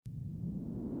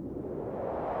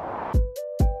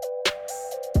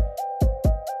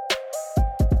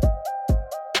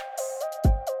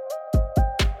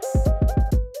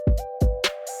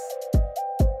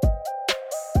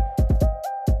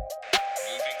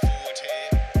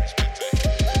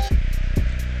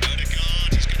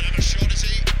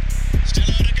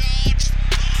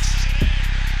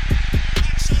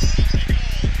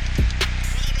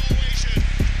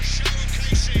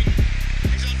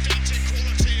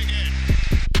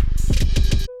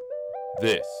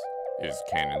This is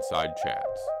Cannonside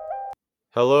Chats.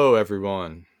 Hello,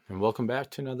 everyone, and welcome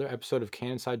back to another episode of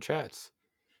Cannonside Chats,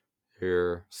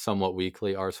 your somewhat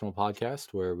weekly Arsenal podcast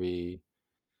where we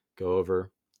go over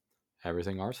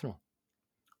everything Arsenal.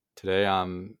 Today,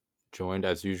 I'm joined,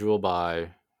 as usual,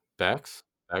 by Bex.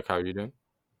 Beck, how are you doing?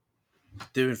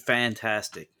 Doing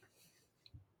fantastic.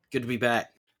 Good to be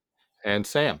back. And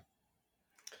Sam.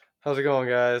 How's it going,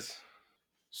 guys?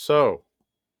 So,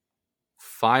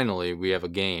 finally, we have a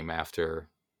game after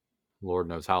Lord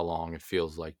knows how long. It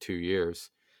feels like 2 years,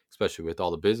 especially with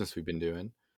all the business we've been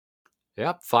doing.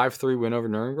 Yep, 5-3 win over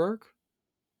Nuremberg.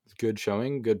 Good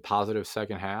showing, good positive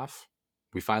second half.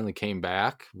 We finally came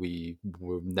back. We've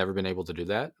never been able to do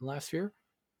that last year.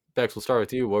 Bex, we'll start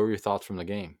with you. What were your thoughts from the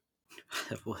game?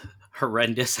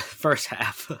 Horrendous first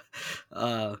half.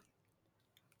 I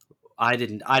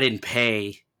didn't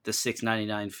pay the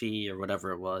 $6.99 fee or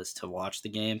whatever it was to watch the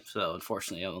game, so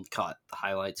unfortunately I only caught the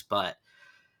highlights, but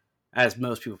as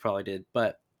most people probably did.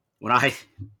 But when I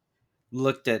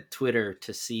looked at Twitter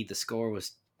to see the score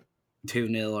was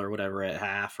 2-0 or whatever at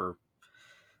half, or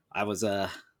I was a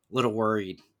little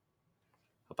worried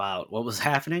about what was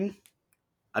happening.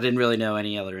 I didn't really know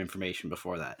any other information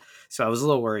before that, so I was a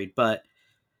little worried, but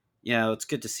it's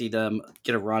good to see them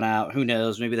get a run out. Who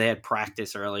knows? Maybe they had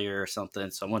practice earlier or something,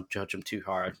 so I won't judge them too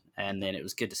hard. And then it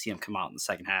was good to see them come out in the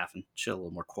second half and show a little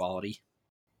more quality.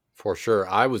 For sure.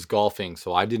 I was golfing,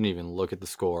 so I didn't even look at the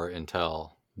score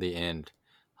until the end.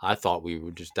 I thought we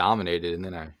were just dominated, and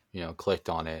then I, clicked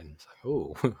on it, and it's like,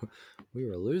 oh, we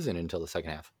were losing until the second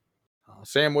half.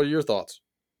 Sam, what are your thoughts?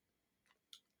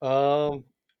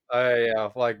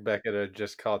 Like Beckett had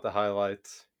just caught the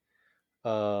highlights.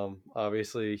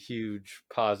 Obviously huge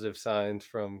positive signs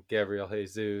from Gabriel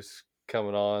Jesus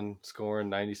coming on, scoring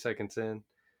 90 seconds in.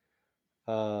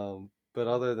 But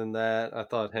other than that, I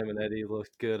thought him and Eddie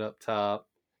looked good up top.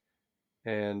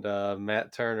 And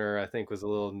Matt Turner, I think, was a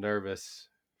little nervous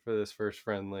for this first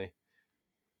friendly.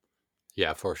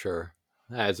 Yeah, for sure.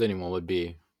 As anyone would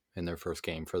be in their first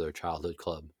game for their childhood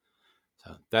club.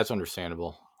 So that's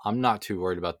understandable. I'm not too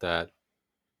worried about that.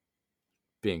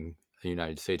 Being a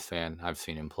United States fan, I've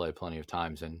seen him play plenty of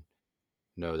times and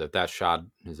know that shot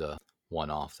is a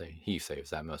one-off. He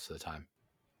saves that most of the time.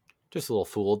 Just a little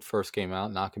fooled first game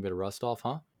out, knocking a bit of rust off,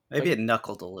 huh? Maybe it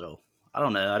knuckled a little. I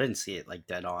don't know. I didn't see it like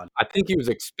dead on. I think he was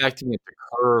expecting it to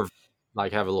curve,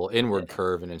 like have a little inward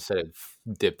curve, and instead it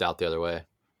dipped out the other way.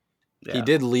 Yeah, he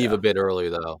did leave a bit early,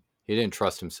 though. He didn't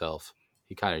trust himself.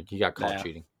 He got caught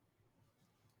cheating.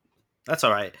 That's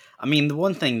all right. I mean, the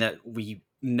one thing that we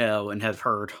know and have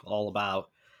heard all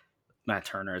about Matt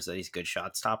Turner is that he's a good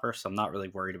shot stopper, so I'm not really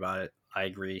worried about it. I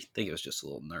agree. I think it was just a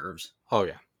little nerves. Oh,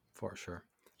 yeah, for sure.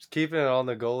 Just keeping it on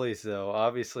the goalies, though.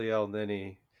 Obviously,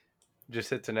 Elneny just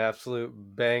hits an absolute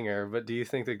banger, but do you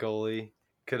think the goalie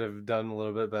could have done a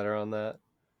little bit better on that?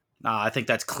 Nah, I think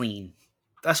that's clean.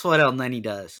 That's what Elneny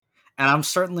does. And I'm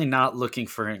certainly not looking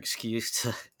for an excuse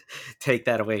to take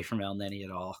that away from Elneny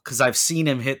at all, because I've seen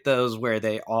him hit those where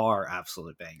they are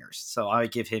absolute bangers. So I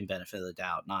give him benefit of the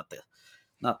doubt, not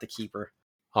the keeper.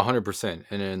 100%.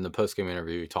 And in the post-game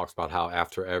interview, he talks about how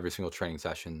after every single training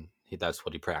session, that's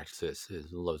what he practices, is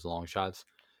those long shots.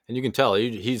 And you can tell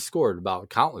he's scored about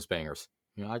countless bangers.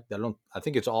 I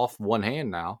think it's off one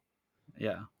hand now.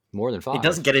 Yeah. More than 5. He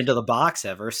doesn't get into the box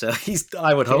ever, so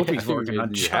I would hope he's working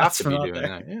on shots from out there.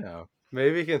 That,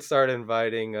 Maybe he can start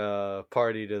inviting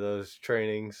Party to those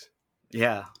trainings.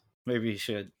 Yeah, maybe he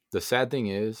should. The sad thing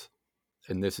is,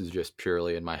 and this is just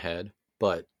purely in my head,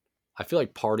 but I feel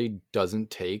like Party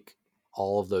doesn't take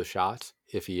all of those shots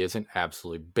if he isn't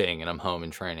absolutely banging them home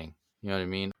in training. You know what I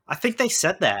mean? I think they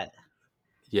said that.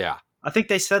 Yeah. I think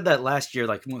they said that last year,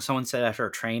 like when someone said after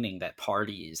a training that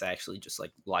Party is actually just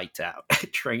like lights out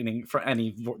at training, and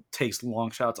he takes long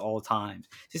shots all the time.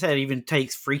 He said he even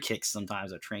takes free kicks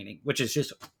sometimes at training, which is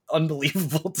just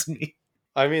unbelievable to me.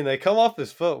 I mean, they come off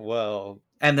his foot well.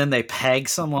 And then they peg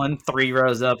someone 3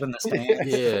 rows up in the stands.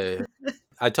 Yeah.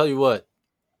 I tell you what,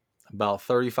 about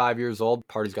 35 years old,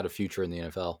 Party's got a future in the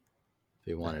NFL if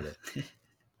he wanted it.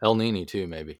 Elneny too,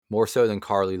 maybe. More so than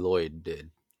Carly Lloyd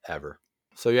did ever.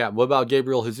 So, yeah, what about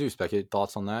Gabriel Jesus, Becky?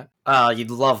 Thoughts on that? You'd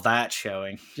love that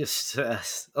showing. Just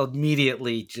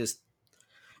immediately just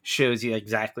shows you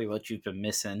exactly what you've been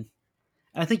missing.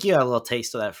 And I think you had a little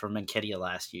taste of that from Nketiah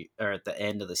last year, or at the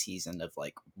end of the season, of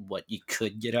like what you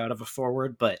could get out of a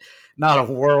forward, but not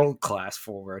a world-class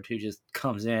forward who just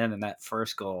comes in and that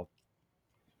first goal,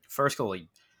 he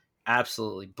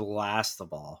absolutely blasts the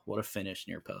ball. What a finish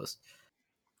near post.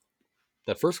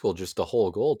 That first goal, just the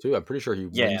whole goal, too. I'm pretty sure he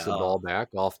wins the ball back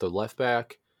off the left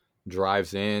back,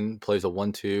 drives in, plays a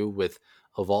 1-2 with,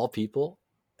 of all people,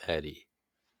 Eddie.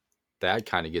 That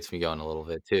kind of gets me going a little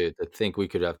bit too, to think we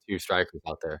could have 2 strikers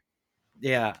out there.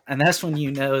 Yeah, and that's when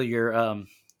you know your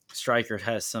striker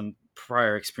has some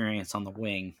prior experience on the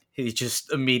wing. He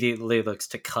just immediately looks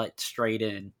to cut straight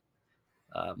in.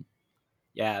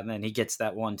 Yeah, and then he gets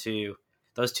that 1-2.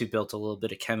 Those two built a little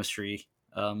bit of chemistry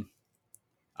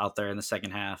out there in the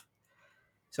second half.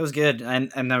 So it was good,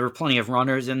 and there were plenty of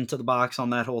runners into the box on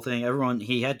that whole thing.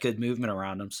 He had good movement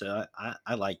around him, so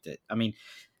I liked it. I mean,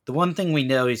 the one thing we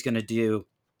know he's going to do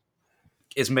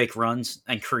is make runs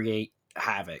and create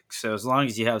havoc. So as long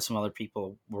as you have some other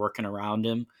people working around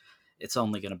him, it's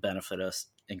only going to benefit us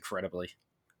incredibly.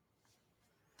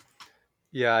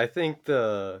 Yeah, I think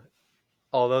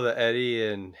although the Eddie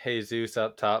and Jesus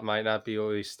up top might not be what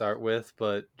we start with,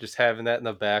 but just having that in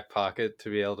the back pocket to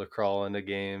be able to crawl into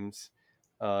games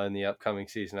in the upcoming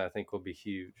season, I think will be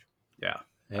huge. Yeah.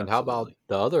 And absolutely. how about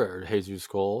the other Jesus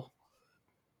goal?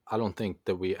 I don't think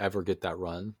that we ever get that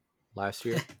run last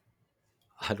year.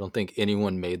 I don't think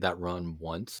anyone made that run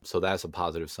once. So that's a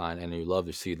positive sign. And you love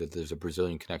to see that there's a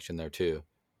Brazilian connection there too.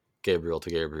 Gabriel to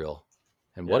Gabriel.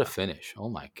 And what a finish. Oh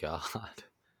my God.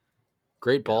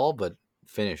 Great ball, but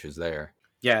finish is there.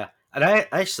 Yeah. And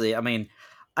I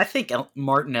think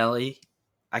Martinelli,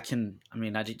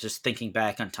 just thinking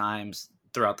back on times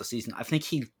throughout the season, I think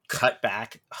he cut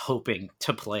back hoping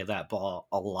to play that ball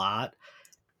a lot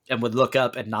and would look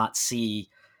up and not see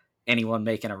anyone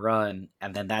making a run,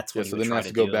 and then that's when so then has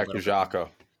to go back to Xhaka.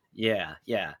 Yeah.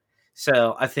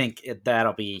 So I think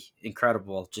that'll be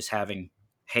incredible, just having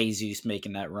Jesus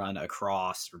making that run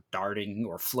across or darting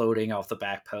or floating off the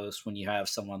back post when you have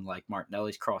someone like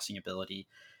Martinelli's crossing ability,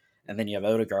 and then you have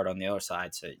Odegaard on the other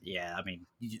side. So yeah, I mean,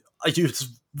 it's a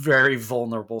very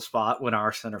vulnerable spot when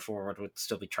our center forward would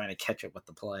still be trying to catch up with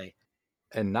the play.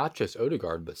 And not just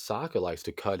Odegaard, but Saka likes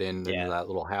to cut into that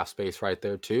little half space right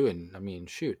there too. And I mean,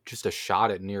 shoot, just a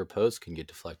shot at near post can get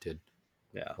deflected.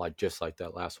 Yeah. Just like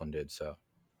that last one did. So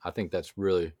I think that's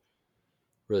really,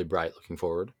 really bright looking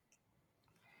forward.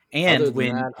 And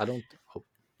when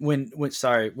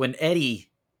Eddie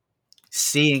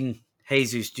seeing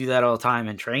Jesus do that all the time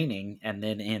in training and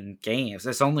then in games,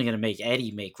 that's only going to make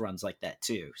Eddie make runs like that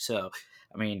too. So,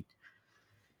 I mean,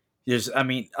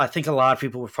 I think a lot of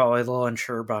people were probably a little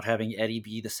unsure about having Eddie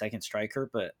be the second striker,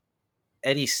 but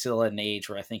Eddie's still at an age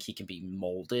where I think he can be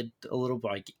molded a little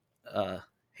by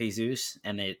Jesus,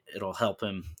 and it'll help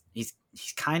him. He's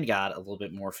kind of got a little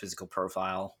bit more physical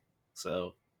profile,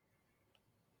 so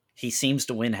he seems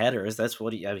to win headers. That's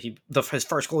what his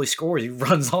first goal he scores, he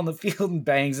runs on the field and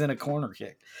bangs in a corner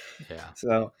kick. Yeah.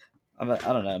 So I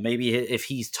don't know. Maybe if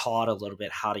he's taught a little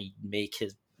bit how to make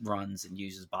his runs and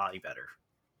use his body better,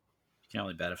 it can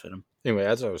only benefit him. Anyway,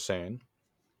 as I was saying,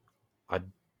 I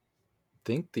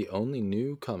think the only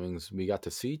newcomings we got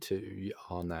to see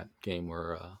on that game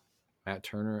were Matt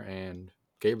Turner and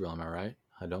Gabriel. Am I right?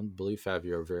 I don't believe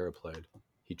Fabio Vieira played.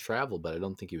 He traveled, but I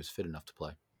don't think he was fit enough to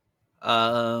play.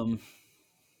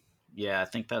 Yeah, I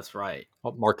think that's right.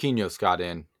 Well, Marquinhos got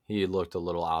in. He looked a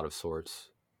little out of sorts,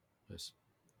 just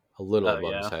a little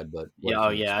above his head. But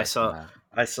I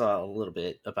saw a little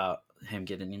bit about him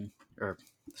getting in, or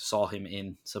saw him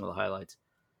in some of the highlights.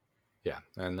 Yeah,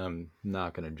 and I'm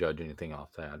not going to judge anything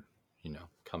off that.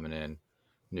 Coming in,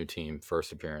 new team,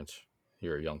 first appearance.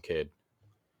 You're a young kid.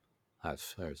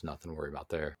 There's nothing to worry about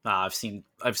there. I've seen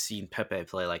Pepe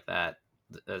play like that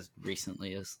as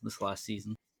recently as this last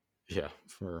season. Yeah,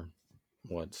 for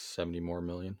what, 70 more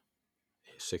million?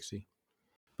 60.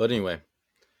 But anyway,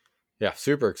 yeah,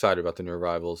 super excited about the new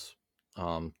arrivals.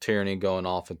 Tierney going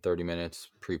off in 30 minutes,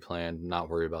 pre-planned, not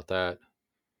worried about that.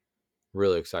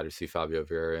 Really excited to see Fabio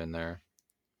Vieira in there.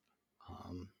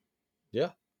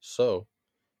 So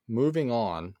moving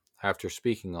on, after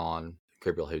speaking on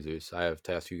Gabriel Jesus, I have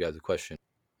to ask you guys a question.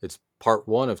 It's part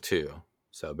 1 of 2,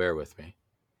 so bear with me.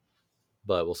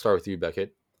 But we'll start with you,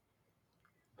 Beckett.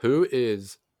 Who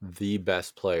is the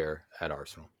best player at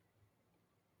Arsenal?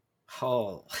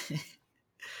 Oh,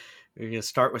 you're gonna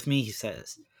start with me, he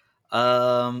says.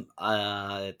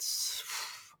 I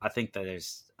think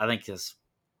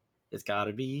it's got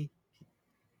to be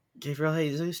Gabriel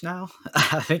Jesus now.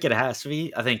 I think it has to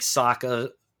be. I think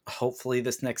Saka, hopefully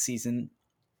this next season,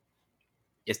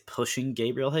 is pushing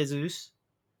Gabriel Jesus,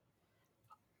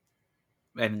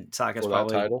 and Saka's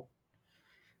probably that title.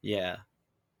 Yeah,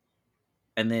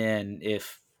 and then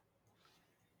if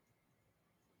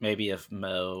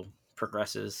Mo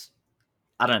progresses,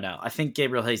 I don't know. I think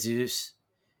Gabriel Jesus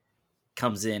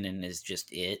comes in and is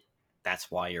just it.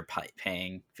 That's why you're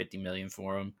paying $50 million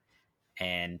for him,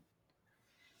 and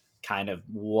kind of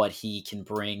what he can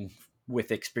bring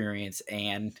with experience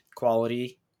and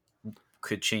quality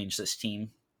could change this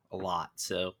team a lot.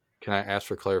 So, Can I ask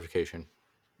for clarification?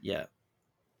 yeah.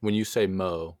 When you say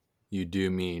Mo, you do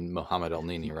mean Mohamed El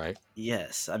Nini, right?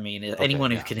 Yes. I mean,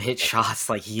 anyone who yeah, can hit that's- shots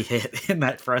like he hit in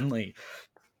that friendly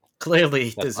clearly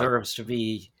That's fine. deserves to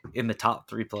be in the top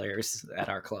 3 players at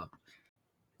our club.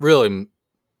 Really,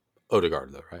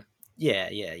 Odegaard, though, right? Yeah.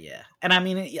 And I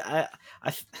mean,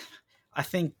 I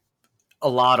think a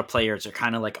lot of players are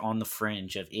kind of like on the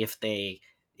fringe of if they,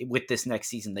 with this next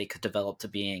season, they could develop to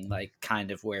being like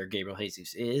kind of where Gabriel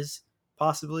Jesus is,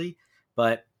 possibly.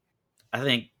 But I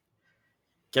think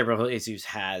Gabriel Jesus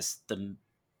has the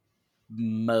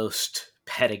most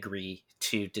pedigree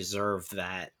to deserve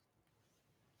that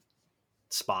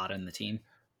spot in the team.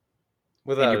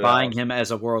 Without And you're a buying doubt. him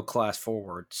as a world-class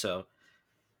forward, so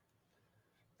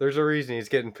There's a reason he's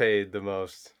getting paid the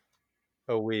most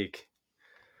a week.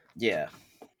 yeah.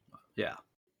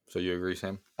 So you agree,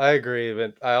 Sam? I agree,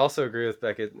 but I also agree with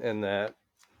Beckett in that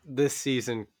this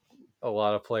season, a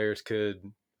lot of players could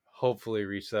hopefully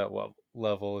reach that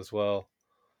level as well.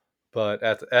 But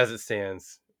as it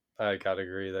stands, I gotta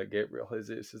agree that Gabriel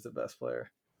Jesus is the best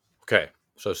player. Okay,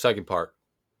 so second part.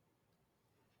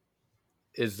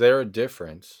 Is there a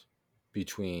difference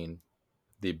between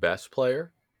the best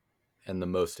player and the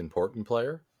most important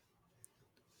player?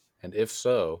 And if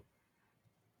so,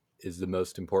 is the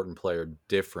most important player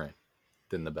different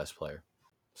than the best player?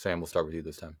 Sam, we'll start with you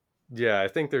this time. Yeah, I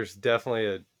think there's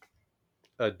definitely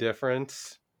a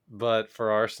difference, but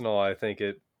for Arsenal, I think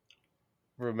it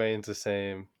remains the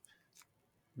same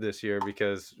this year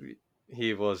because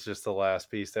he was just the last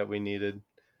piece that we needed.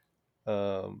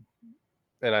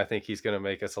 And I think he's going to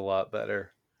make us a lot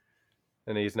better.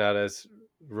 And he's not as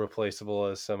replaceable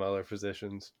as some other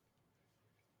positions.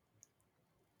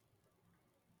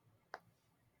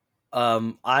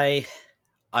 I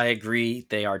agree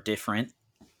they are different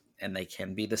and they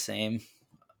can be the same,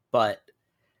 but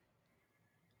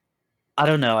I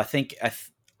don't know. I think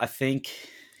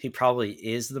he probably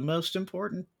is the most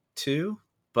important too,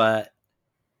 but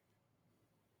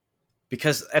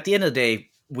because at the end of the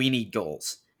day, we need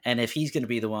goals. And if he's going to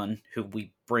be the one who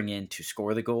we bring in to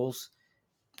score the goals,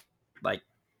 like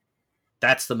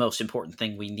that's the most important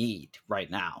thing we need right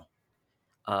now.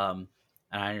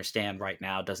 And I understand right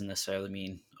now doesn't necessarily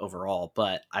mean overall,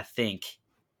 but I think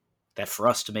that for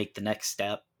us to make the next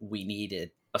step, we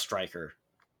needed a striker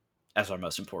as our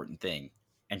most important thing.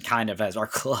 And kind of as our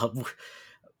club,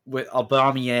 with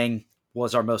Aubameyang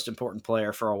was our most important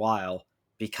player for a while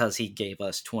because he gave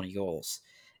us 20 goals.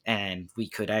 And we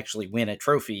could actually win a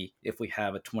trophy if we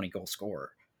have a 20-goal scorer.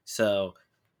 So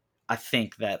I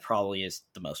think that probably is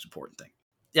the most important thing.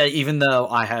 Yeah, even though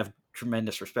I have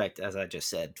tremendous respect, as I just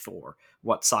said, for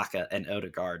what Saka and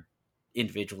Odegaard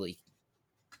individually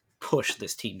push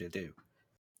this team to do.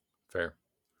 Fair.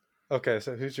 Okay,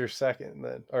 so who's your second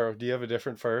then? Or do you have a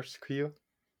different first, Q?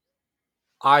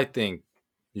 I think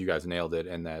you guys nailed it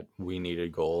in that we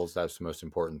needed goals. That's the most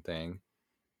important thing.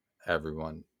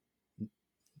 Everyone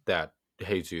that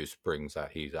Jesus brings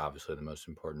that he's obviously the most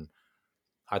important.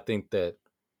 I think that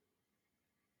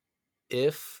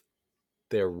if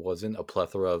there wasn't a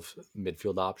plethora of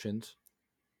midfield options,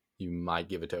 you might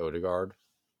give it to Odegaard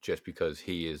just because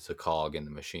he is the cog in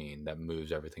the machine that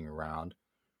moves everything around.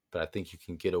 But I think you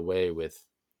can get away with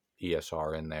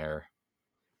ESR in there,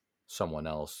 someone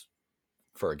else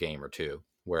for a game or two.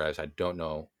 Whereas I don't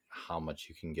know how much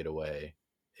you can get away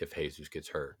if Jesus gets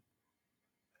hurt.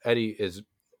 Eddie is,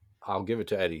 I'll give it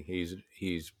to Eddie.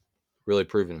 He's really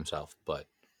proven himself, but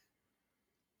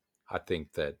I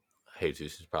think that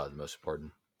Jesus is probably the most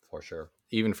important for sure,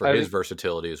 even for his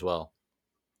versatility as well.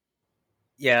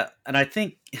 Yeah, and I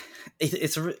think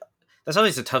that's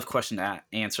always a tough question to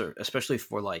answer, especially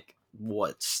for like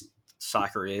what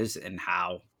soccer is and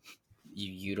how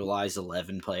you utilize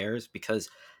 11 players, because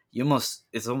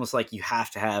it's almost like you have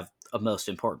to have a most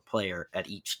important player at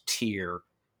each tier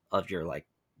of your like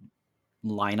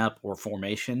lineup or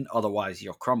formation, otherwise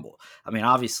you'll crumble. I mean,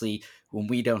 obviously, when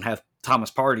we don't have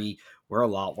Thomas Partey, we're a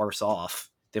lot worse off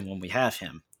than when we have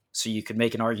him. So you could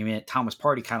make an argument Thomas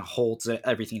Partey kind of holds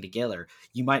everything together.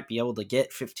 You might be able to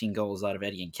get 15 goals out of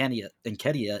Eddie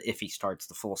Nketiah if he starts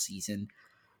the full season.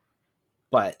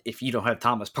 But if you don't have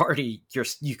Thomas Partey,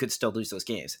 you could still lose those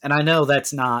games. And I know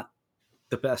that's not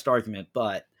the best argument,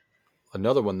 but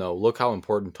another one though, look how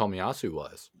important Tomiyasu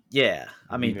was. Yeah,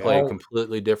 I mean, we play a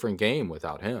completely different game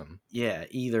without him. Yeah,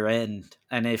 either end,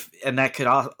 and that could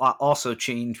also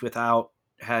change without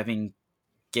having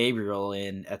Gabriel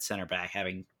in at center back,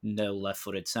 having no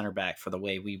left-footed center back for the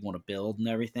way we want to build and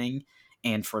everything,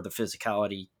 and for the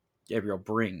physicality Gabriel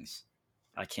brings.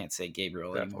 I can't say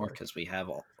Gabriel anymore Definitely. because we have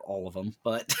all of them,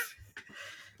 but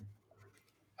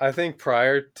I think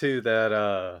prior to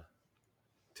that,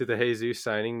 to the Jesus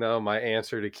signing, though, my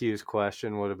answer to Q's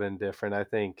question would have been different. I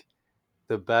think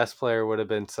the best player would have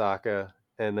been Saka,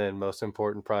 and then most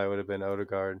important probably would have been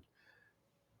Odegaard,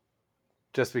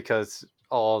 just because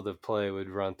all the play would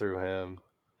run through him.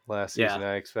 Last Yeah. season,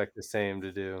 I expect the same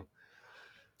to do.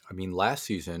 I mean, last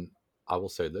season, I will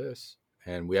say this,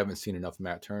 and we haven't seen enough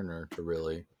Matt Turner to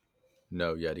really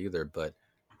know yet either, but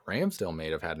Ramsdale may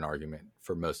have had an argument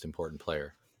for most important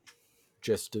player.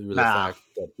 Just due to the Nah. fact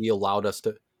that he allowed us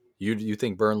to. You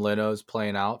think Bern Leno's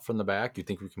playing out from the back? You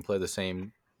think we can play the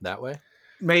same that way?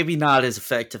 maybe not as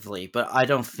effectively, but I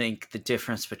don't think the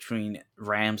difference between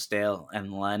Ramsdale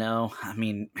and Leno, I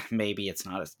mean, maybe it's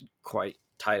not as quite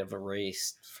tight of a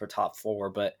race for top four,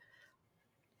 but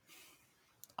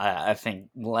I think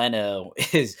Leno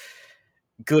is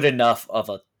good enough of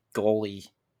a goalie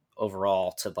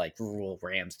overall to like rule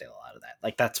Ramsdale out of that.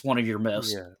 Like that's one of your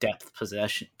most depth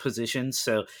positions.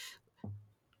 So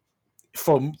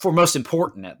for most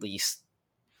important, at least,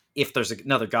 if there's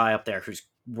another guy up there who's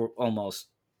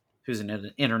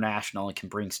an international and can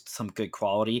bring some good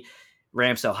quality,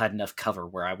 Ramsdale had enough cover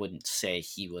where I wouldn't say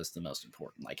he was the most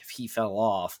important. Like if he fell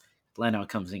off, Leno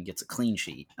comes in and gets a clean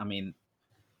sheet. I mean,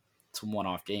 it's a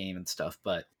one-off game and stuff,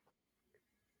 but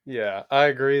yeah, I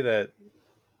agree that,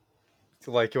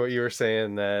 like what you were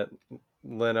saying, that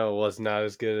Leno was not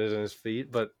as good as his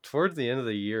feet, but towards the end of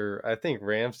the year, I think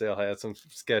Ramsdale had some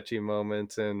sketchy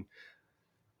moments, and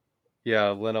yeah,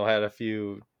 Leno had a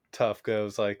few tough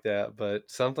goes like that,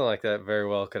 but something like that very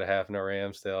well could have happened to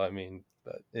Ramsdale. I mean,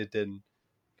 but it didn't.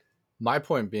 My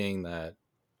point being that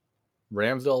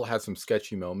Ramsdale had some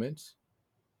sketchy moments.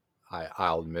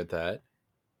 I'll admit that,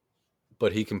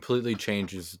 but he completely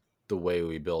changes the way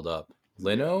we build up.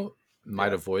 Leno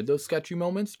might avoid those sketchy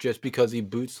moments just because he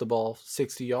boots the ball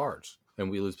 60 yards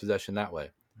and we lose possession that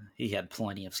way. he had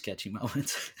plenty of sketchy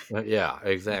moments. Yeah,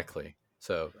 exactly.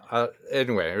 So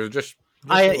anyway, it was just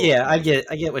I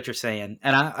get what you're saying,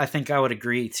 and I think I would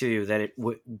agree too that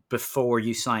before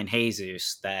you sign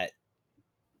Jesus, that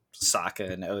Saka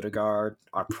and Odegaard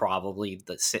are probably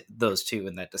those two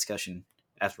in that discussion.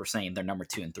 As we're saying, they're number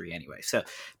 2 and 3 anyway. So,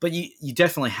 but you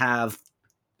definitely have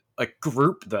a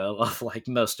group though of like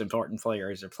most important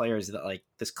players or players that like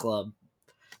this club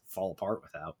fall apart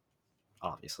without,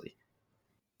 obviously.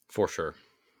 For sure.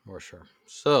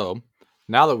 So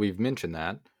now that we've mentioned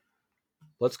that,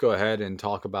 let's go ahead and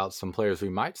talk about some players we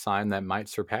might sign that might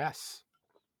surpass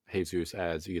Jesus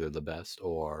as either the best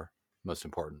or most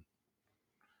important.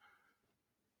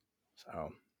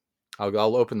 So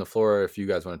I'll open the floor if you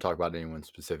guys want to talk about anyone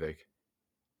specific.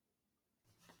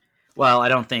 Well, I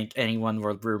don't think anyone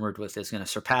we're rumored with is going to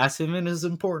surpass him in his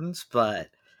importance, but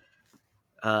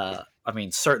I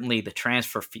mean, certainly the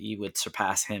transfer fee would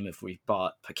surpass him if we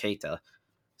bought Paqueta.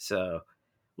 So,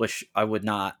 which I would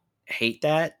not hate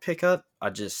that pickup.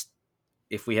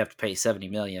 If we have to pay 70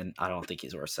 million, I don't think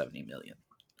he's worth 70 million.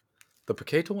 The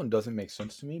Paqueta one doesn't make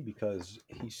sense to me because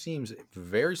he seems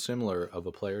very similar of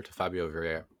a player to Fabio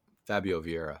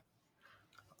Vieira.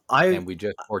 And we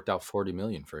just worked out 40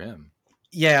 million for him.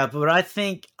 Yeah, but I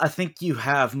think you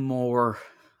have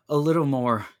a little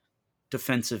more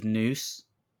defensive nous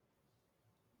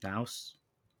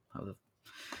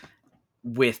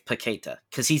with Paqueta,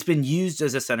 because he's been used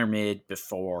as a center mid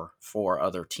before for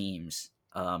other teams.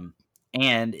 And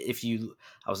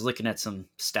I was looking at some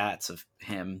stats of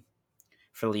him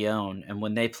for Lyon, and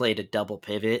when they played a double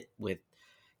pivot with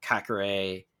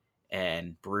Caqueret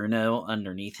and Bruno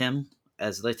underneath him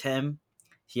as the 10,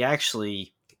 he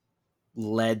actually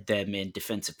led them in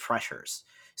defensive pressures.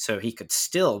 So he could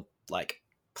still like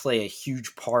play a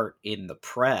huge part in the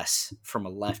press from a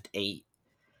left 8.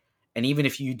 And even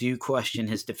if you do question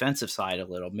his defensive side a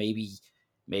little,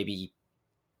 maybe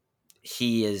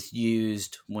he is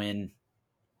used when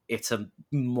it's a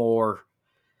more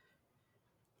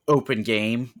open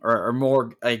game or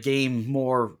more a game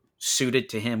more suited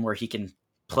to him where he can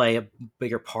play a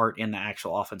bigger part in the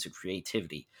actual offensive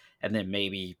creativity. And then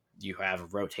maybe you have a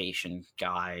rotation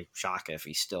guy, Xhaka, if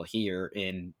he's still here,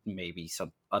 in maybe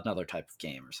another type of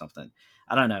game or something.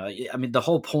 I don't know. I mean, the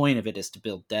whole point of it is to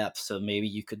build depth, so maybe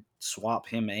you could swap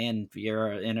him and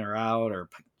Vieira in or out, or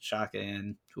Xhaka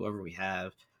in, whoever we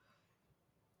have.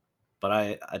 But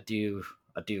I do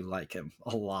like him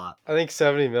a lot. I think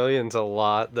 70 million's a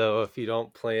lot, though, if you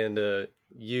don't plan to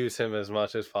use him as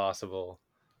much as possible.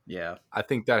 Yeah. I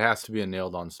think that has to be a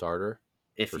nailed-on starter.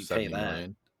 If you pay that.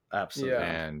 Million. Absolutely.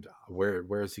 Yeah. And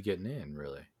where is he getting in,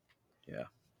 really? Yeah.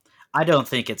 I don't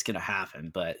think it's going to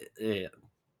happen, but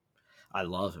I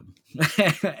love him.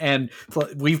 And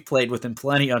we've played with him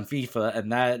plenty on FIFA,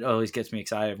 and that always gets me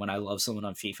excited when I love someone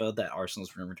on FIFA that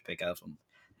Arsenal's rumored to pick up him.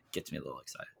 Gets me a little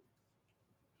excited.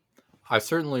 I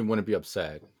certainly wouldn't be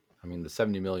upset. I mean, the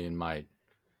 70 million might,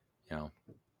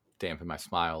 dampen my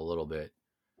smile a little bit.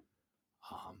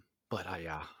 But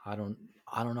I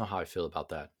don't know how I feel about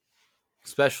that,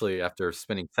 especially after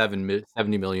spending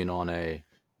 70 million on a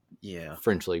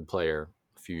French league player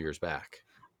a few years back.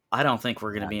 I don't think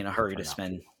we're going to be in a hurry to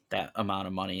spend that amount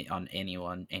of money on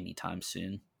anyone anytime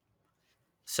soon.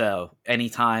 So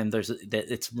anytime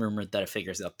it's rumored that a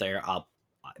figure's up there, I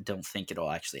don't think it'll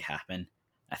actually happen.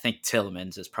 I think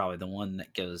Tielemans is probably the one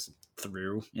that goes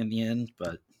through in the end,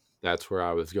 but that's where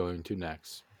I was going to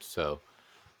next. So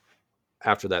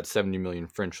after that 70 million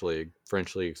French league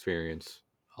experience,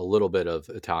 a little bit of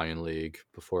Italian league.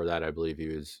 Before that, I believe he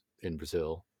was in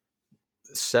Brazil.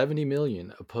 70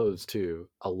 million opposed to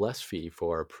a less fee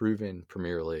for a proven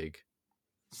Premier League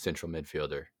central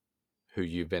midfielder who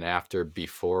you've been after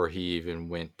before he even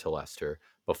went to Leicester,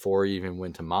 before he even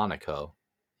went to Monaco,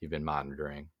 you've been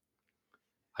monitoring.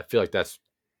 I feel like that's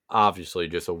obviously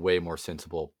just a way more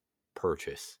sensible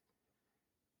purchase.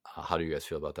 How do you guys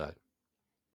feel about that?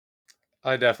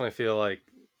 I definitely feel like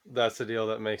that's the deal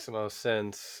that makes the most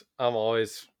sense. I'm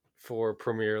always for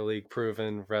Premier League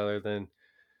proven rather than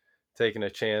taking a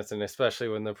chance, and especially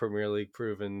when the Premier League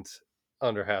proven's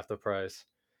under half the price.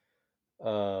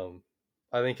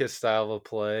 I think his style of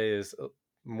play is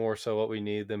more so what we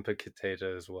need than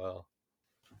Paquetá as well.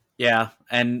 Yeah,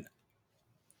 and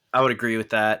I would agree with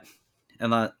that.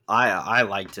 And I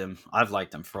liked him. I've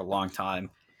liked him for a long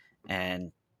time,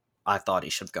 and I thought he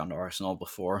should have gone to Arsenal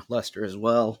before Leicester as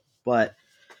well. But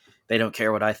they don't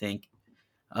care what I think.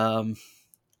 I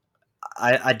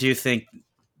do think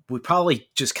we probably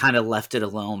just kind of left it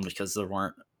alone because there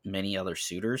weren't many other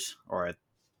suitors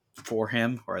for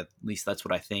him, or at least that's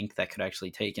what I think, that could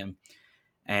actually take him.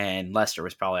 And Leicester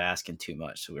was probably asking too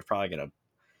much, so we're probably gonna.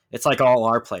 It's like all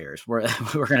our players. We're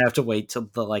gonna have to wait till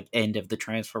the end of the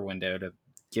transfer window to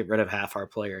get rid of half our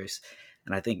players,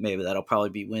 and I think maybe that'll probably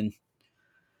be when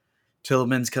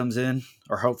Tielemans comes in,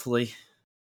 or hopefully.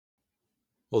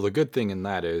 Well, the good thing in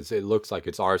that is it looks like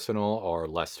it's Arsenal or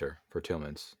Leicester for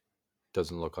Tielemans.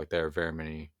 Doesn't look like there are very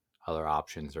many other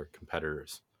options or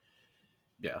competitors.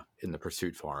 Yeah, in the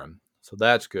pursuit for him. So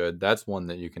that's good. That's one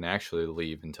that you can actually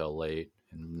leave until late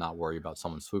and not worry about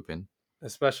someone swooping.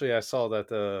 Especially, I saw that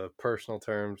the personal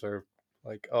terms are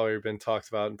already been talked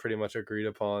about and pretty much agreed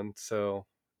upon. So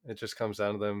it just comes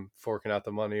down to them forking out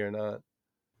the money or not.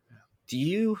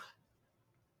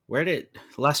 Where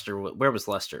was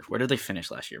Leicester? Where did they finish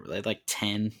last year? Were they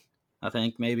 10, I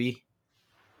think, maybe?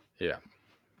 Yeah.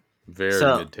 Very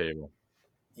mid-table.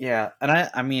 Yeah, and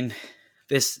I mean,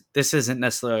 this isn't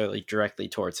necessarily directly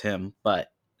towards him,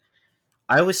 but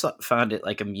I always found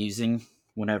it amusing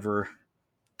whenever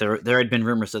there had been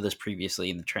rumors of this previously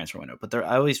in the transfer window, but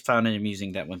I always found it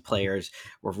amusing that when players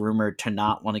were rumored to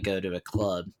not want to go to a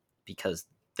club because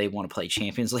they want to play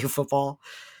Champions League football,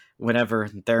 whenever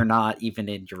they're not even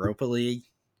in Europa League,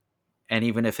 and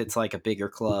even if it's a bigger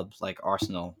club like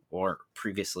Arsenal or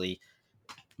previously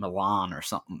Milan or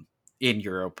something in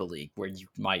Europa League, where you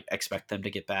might expect them to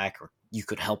get back or you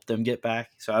could help them get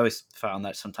back. So I always found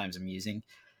that sometimes amusing,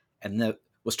 and that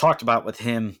was talked about with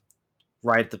him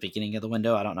right at the beginning of the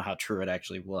window. I don't know how true it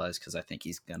actually was, because I think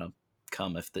he's gonna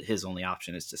come if his only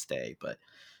option is to stay, but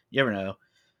you never know.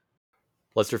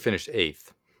 Leicester finished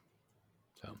 8th.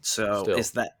 So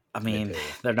is that? I mean,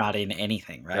 mid-table. They're not in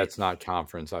anything, right? That's not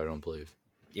conference, I don't believe.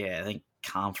 Yeah, I think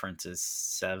conference is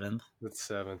 7th. It's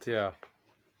 7th, yeah.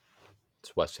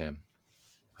 It's West Ham,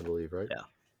 I believe, right? Yeah.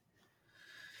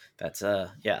 That's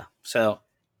yeah. So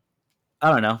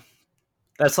I don't know.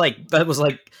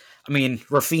 I mean,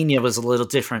 Rafinha was a little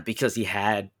different because he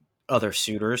had other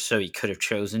suitors, so he could have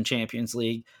chosen Champions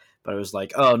League. But it was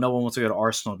oh, no one wants to go to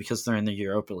Arsenal because they're in the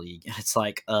Europa League. And it's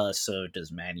so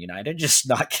does Man United just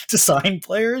not get to sign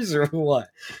players, or what?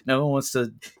 No one wants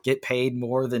to get paid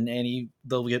more than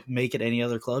they'll make at any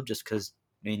other club just because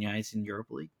Man United's in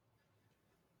Europa League.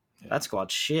 Yeah. That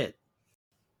squad's shit.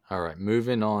 All right,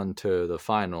 moving on to the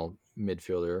final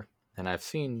midfielder, and I've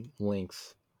seen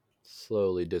links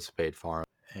slowly dissipate for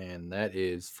him, and that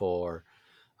is for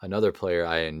another player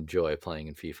I enjoy playing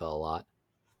in FIFA a lot,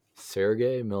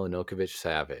 Sergej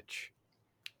Milinkovic-Savic.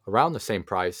 Around the same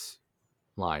price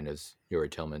line as Youri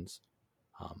Tielemans.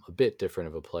 A bit different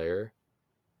of a player.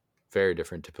 Very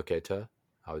different to Paquetá,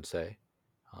 I would say.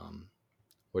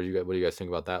 What do you guys think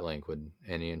about that link? Would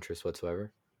any interest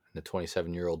whatsoever? The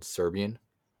 27-year-old Serbian?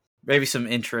 Maybe some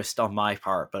interest on my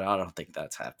part, but I don't think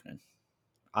that's happening.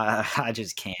 I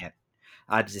just can't.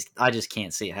 I just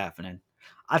can't see it happening.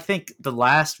 I think the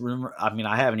last rumor, I mean,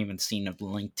 I haven't even seen a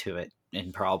link to it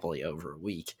in probably over a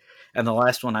week. And the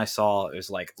last one I saw is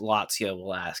like Lazio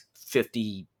will ask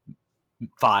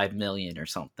 55 million or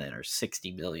something, or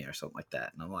 60 million or something like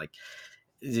that. And I'm like,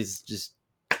 it's just,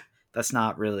 that's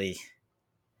not really,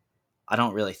 I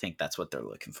don't really think that's what they're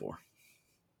looking for.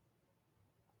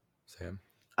 Sam?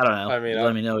 I don't know. I mean,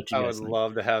 Let me know what you I guys would think.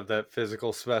 love to have that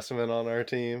physical specimen on our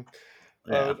team.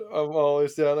 Yeah. I'm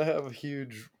always down to have a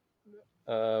huge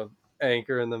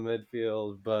anchor in the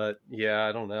midfield, but yeah,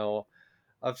 I don't know.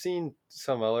 I've seen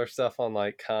some other stuff on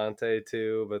like Conte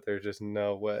too, but there's just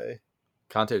no way.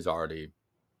 Conte's already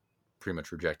pretty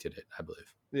much rejected it, I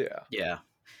believe. Yeah. Yeah.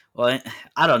 Well,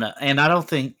 I don't know. And I don't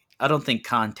think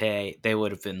Conte, they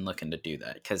would have been looking to do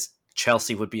that because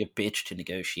Chelsea would be a bitch to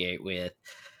negotiate with.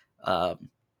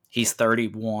 He's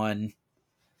 31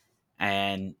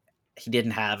 and he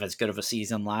didn't have as good of a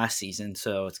season last season.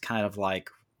 So it's kind of like,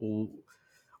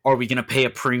 are we going to pay a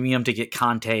premium to get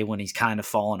Conte when he's kind of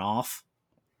fallen off?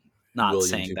 Not William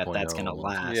saying that that's 2.0 going to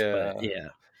almost. last, but Yeah.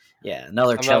 yeah.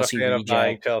 Another I'm Chelsea not a fan of buying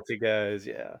reject. Chelsea guys,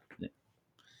 yeah.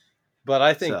 But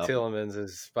I think So Tielemans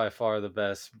is by far the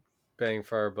best bang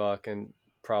for our buck and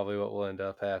probably what will end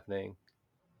up happening.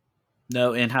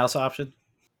 no in-house option.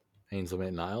 Ainsley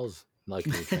Maitland-Niles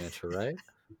likely to transfer, right?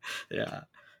 Yeah.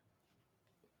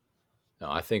 No,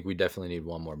 I think we definitely need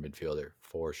one more midfielder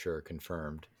for sure,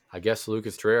 confirmed. I guess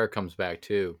Lucas Torreira comes back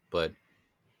too, but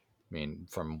I mean,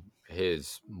 from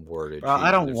his wordage, Bro,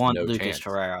 I don't there's want no Lucas chance.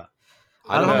 Torreira.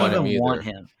 I I don't don't want him even either. want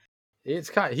him.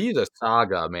 It's he's a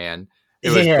saga, man. It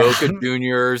was Boca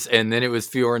Juniors, and then it was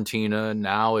Fiorentina.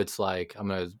 Now it's like I'm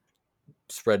gonna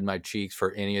spread my cheeks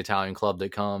for any Italian club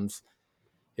that comes.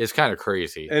 It's kind of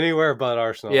crazy. Anywhere but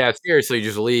Arsenal. Yeah, seriously,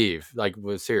 just leave. Like,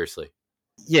 seriously.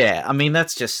 Yeah, I mean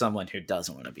that's just someone who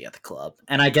doesn't want to be at the club,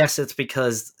 and I guess it's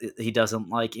because he doesn't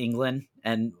like England,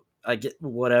 and I get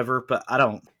whatever. But I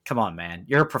don't. Come on, man,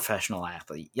 you're a professional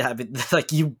athlete. Yeah, I mean,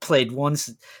 like you played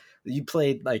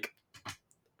like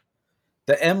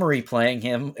the Emery playing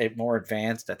him at more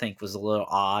advanced. I think was a little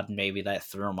odd. Maybe that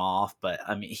threw him off, but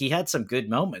I mean he had some good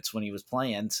moments when he was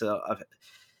playing. So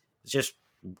it's just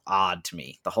odd to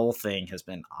me. The whole thing has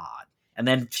been odd, and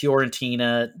then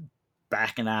Fiorentina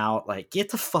backing out, like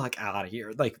get the fuck out of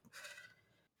here. Like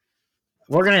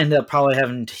we're gonna end up probably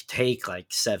having to take like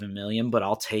 7 million, but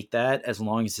I'll take that as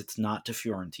long as it's not to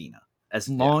Fiorentina. As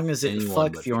long as it anyone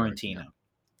fuck but Fiorentina.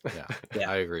 Yeah,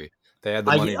 Yeah. I agree. They had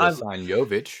the money to sign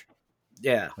Jovic.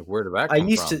 Yeah. Like, where did that come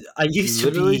from? I used You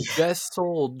literally to be just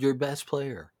sold your best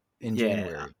player in Yeah.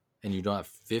 January, and you don't have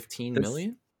 15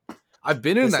 million? I've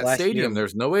been in this that last stadium. year-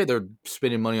 There's no way they're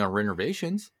spending money on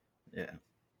renovations. Yeah.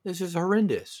 This is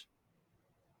horrendous.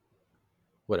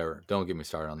 Whatever. Don't get me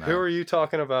started on that. Who are you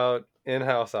talking about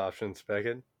in-house options,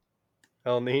 Beckett?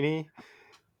 El Nini?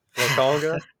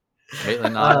 Lokonga?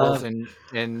 Maitland-Niles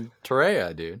and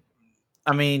Torreira, dude.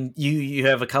 I mean, you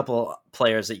have a couple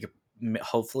players that you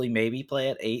hopefully maybe play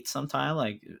at 8 sometime,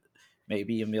 like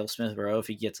maybe Emil Smith Rowe if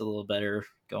he gets a little better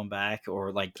going back,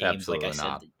 or like games Absolutely like I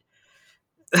not.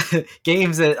 said,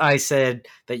 games that I said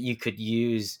that you could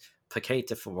use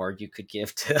Paqueta for, you could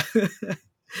give to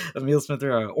Emil Smith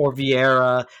Rowe or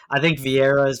Vieira. I think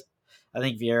Vieira's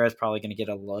probably going to get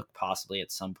a look possibly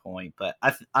at some point, but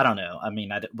I don't know. I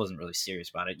mean, I wasn't really serious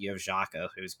about it. You have Xhaka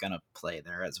who's going to play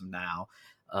there as of now.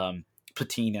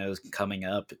 Patino's coming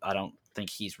up. I don't think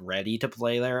he's ready to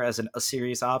play there as a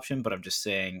serious option, but I'm just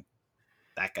saying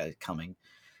that guy's coming.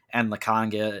 And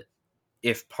Lokonga,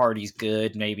 if Party's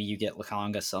good, maybe you get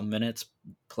Lokonga some minutes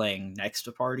playing next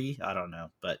to Party. I don't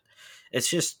know, but it's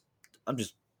just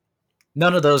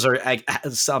none of those are.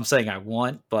 I'm saying I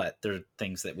want, but they're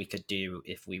things that we could do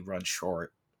if we run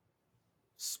short.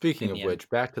 Speaking of which,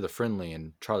 back to the friendly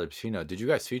and Charlie Pacino. Did you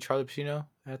guys see Charlie Pacino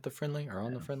at the friendly or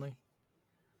on the friendly?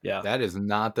 Yeah, that is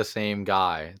not the same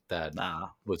guy that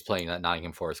was playing that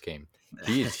Nottingham Forest game.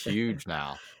 He is huge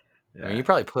now. Yeah. I mean, he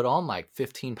probably put on like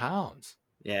 15 pounds.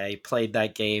 Yeah, he played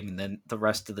that game, and then the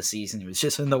rest of the season he was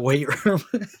just in the weight room.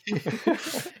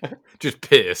 Just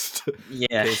pissed.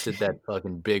 Yeah. Pissed at that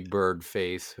fucking Big Bird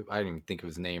face. I don't even think of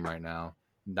his name right now.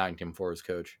 Nottingham Forest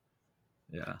coach.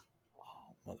 Yeah.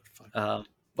 Oh,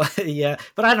 motherfucker.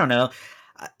 But I don't know.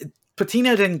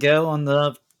 Patino didn't go on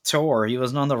the tour. He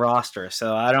wasn't on the roster,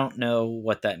 so I don't know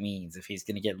what that means. If he's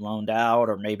going to get loaned out,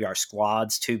 or maybe our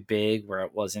squad's too big where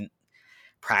it wasn't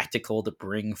practical to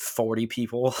bring 40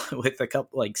 people with a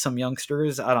couple, like some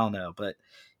youngsters. I don't know, but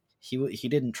he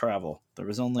didn't travel. There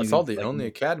was only I saw the only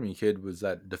academy kid was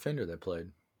that defender that played.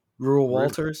 Ruel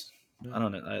Walters. I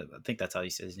don't know. I think that's how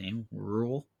you say his name.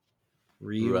 Ruel.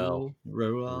 I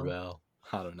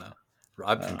don't know.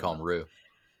 I've been calling him Rue.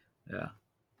 Yeah,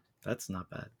 that's not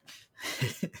bad.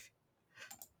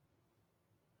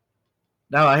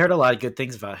 No, I heard a lot of good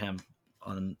things about him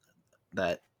on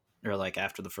that, or like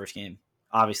after the first game.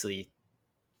 Obviously,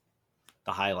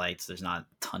 the highlights, there's not a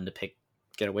ton to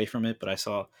get away from it, but I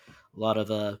saw a lot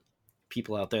of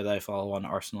people out there that I follow on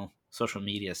Arsenal social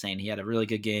media saying he had a really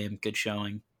good game, good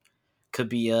showing. Could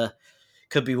be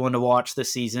one to watch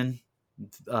this season.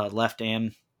 Left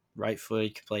and right foot, he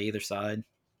could play either side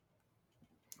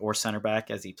or center back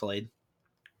as he played.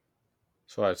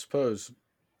 So I suppose,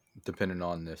 depending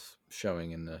on this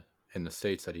showing in the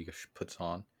states that he puts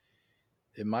on,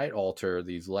 it might alter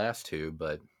these last two.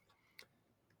 But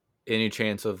any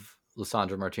chance of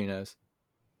Lisandro Martinez?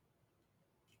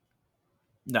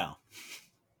 No,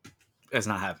 it's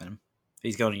not happening.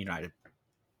 He's going to United.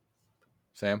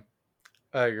 Sam?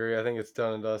 I agree. I think it's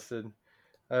done and dusted.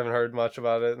 I haven't heard much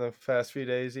about it in the past few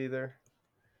days either.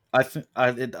 I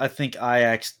think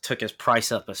Ajax took his price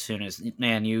up as soon as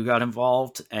Man U got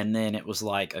involved, and then it was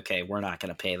like, okay, we're not going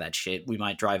to pay that shit. We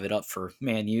might drive it up for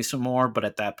Man U some more, but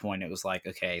at that point, it was like,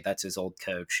 okay, that's his old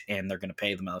coach, and they're going to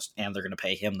pay the most, and they're going to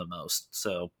pay him the most.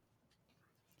 So,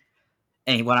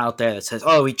 anyone out there that says,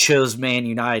 "Oh, he chose Man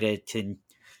United," can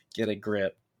get a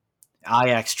grip.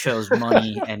 Ajax chose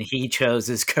money, and he chose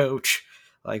his coach.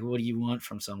 Like, what do you want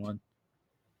from someone?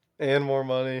 And more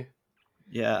money.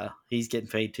 Yeah, he's getting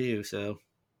paid too, so.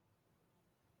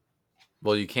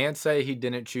 Well, you can't say he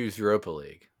didn't choose Europa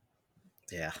League.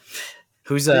 Yeah.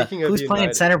 Who's Speaking of playing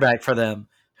United- center back for them?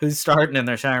 Who's starting in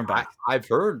their center back?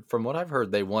 From what I've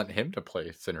heard, they want him to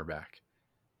play center back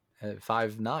at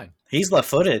 5'9". He's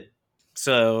left-footed,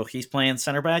 so he's playing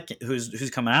center back.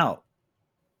 Who's coming out?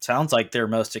 Sounds like their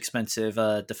most expensive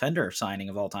defender signing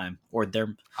of all time, or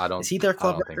their. Is he their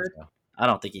club record? So. I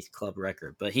don't think he's club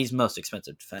record, but he's most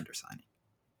expensive defender signing.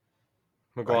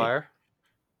 Maguire? Right?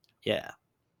 Yeah.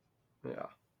 Yeah.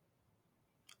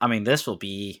 I mean, this will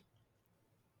be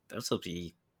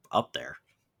up there.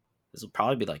 This will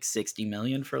probably be like 60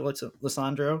 million for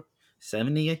Lisandro.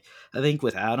 70, I think,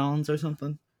 with add-ons or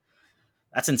something.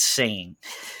 That's insane.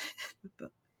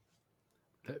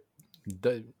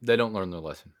 They don't learn their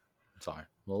lesson. Sorry.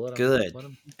 We'll let Good.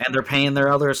 them. And they're paying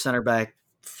their other center back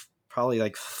probably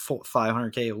like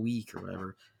 $500K a week or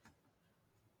whatever.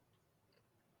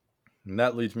 And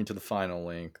that leads me to the final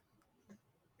link.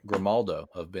 Grimaldo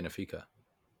of Benfica.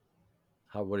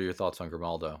 What are your thoughts on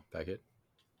Grimaldo, Beckett?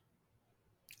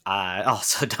 I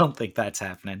also don't think that's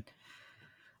happening.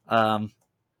 I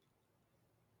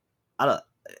don't.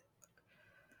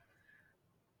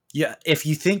 Yeah, if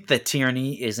you think that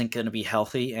Tierney isn't going to be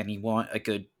healthy and you want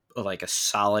a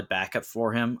solid backup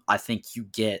for him, I think you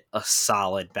get a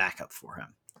solid backup for him.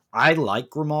 I like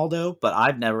Grimaldo, but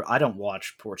I don't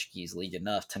watch Portuguese league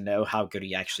enough to know how good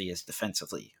he actually is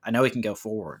defensively. I know he can go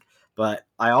forward, but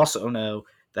I also know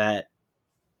that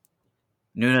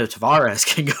Nuno Tavares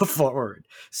can go forward.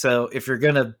 So if you're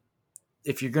gonna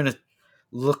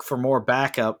look for more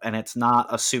backup and it's not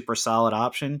a super solid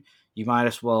option, you might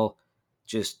as well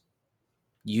just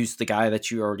use the guy that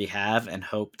you already have and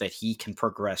hope that he can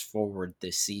progress forward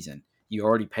this season. You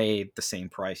already paid the same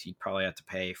price you'd probably have to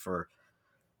pay for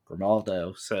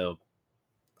Grimaldo. So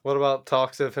what about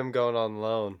talks of him going on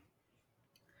loan?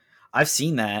 I've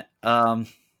seen that.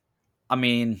 I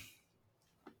mean,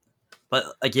 but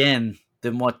again,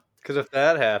 then what? Because if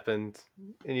that happens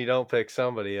and you don't pick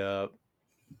somebody up,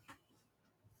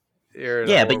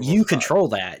 yeah, but you control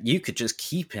that. You could just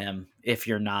keep him if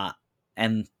you're not,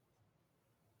 and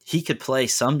he could play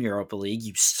some Europa League.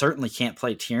 You certainly can't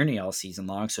play Tierney all season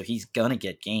long, so he's gonna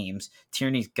get games.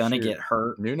 Tierney's gonna get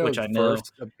hurt, Nuno's which I know.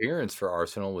 First appearance for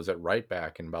Arsenal was at right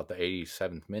back in about the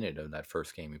 87th minute of that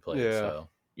first game he played. Yeah. So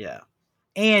yeah,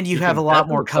 and you have a lot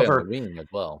more cover as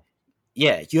well.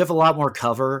 Yeah, you have a lot more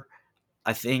cover.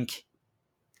 I think,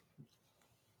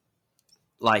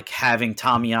 like having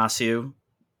Tomiyasu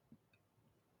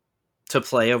to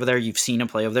play over there. You've seen him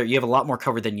play over there. You have a lot more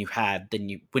cover than you had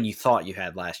when you thought you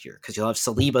had last year, because you'll have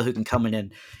Saliba who can come in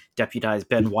and deputize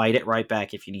Ben White at right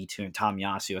back if you need to, and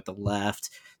Tomiyasu at the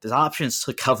left. There's options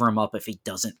to cover him up if he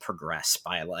doesn't progress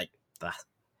by like the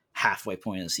halfway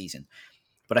point of the season.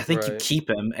 But I think you keep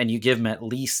him and you give him at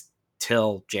least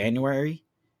till January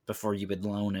before you would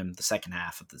loan him the second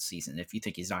half of the season if you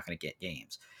think he's not going to get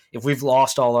games. If we've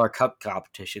lost all our cup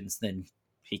competitions, then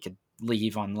he could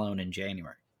leave on loan in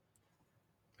January.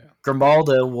 Yeah.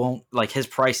 Grimaldo won't, like, his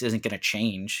price isn't going to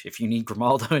change. If you need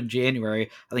Grimaldo in January,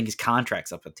 I think his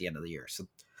contract's up at the end of the year. So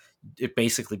it'd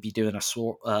basically be doing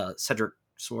a Cedric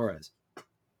Suarez.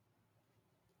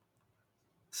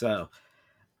 So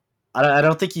I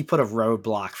don't think you put a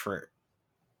roadblock for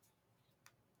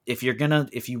if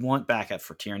you want backup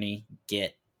for Tierney,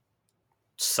 get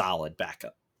solid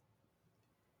backup.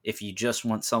 If you just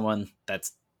want someone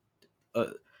that's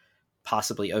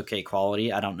possibly okay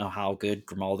quality, I don't know how good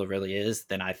Grimaldo really is,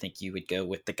 then I think you would go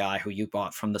with the guy who you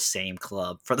bought from the same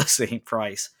club for the same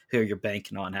price, who you're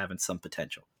banking on having some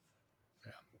potential.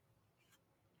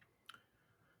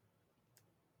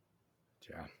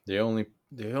 Yeah.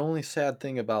 The only sad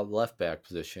thing about left back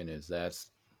position is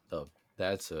that's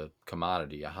a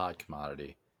commodity, a hot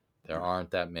commodity. There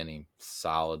aren't that many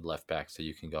solid left backs that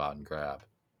you can go out and grab,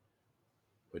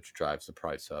 which drives the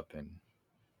price up. And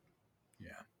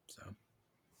yeah, so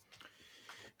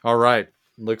all right,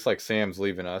 looks like Sam's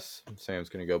leaving us. Sam's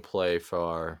gonna go play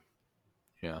for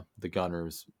the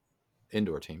Gunners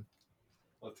indoor team.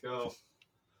 Let's go.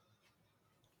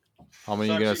 How many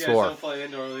are you gonna You guys score? don't play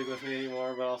indoor league with me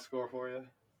anymore, but I'll score for you.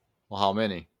 Well, how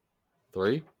many?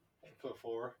 3? Put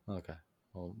 4. Okay.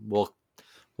 Well,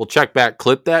 we'll check back.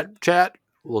 Clip that, chat.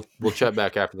 We'll check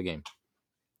back after the game.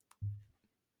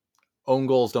 Own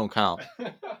goals don't count.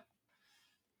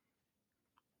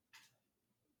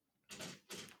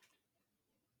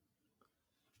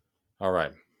 All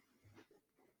right.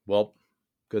 Well,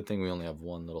 good thing we only have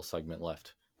one little segment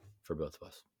left for both of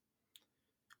us.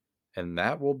 And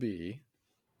that will be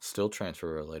still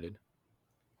transfer related.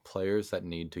 Players that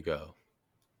need to go.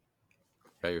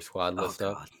 Got your squad list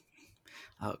up?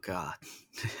 Oh God.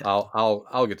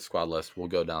 I'll get the squad list. We'll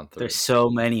go down through. There's so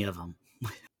many of them.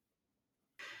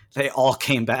 They all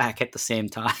came back at the same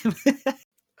time.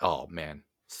 Oh man.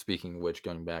 Speaking of which,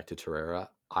 going back to Torreira,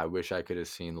 I wish I could have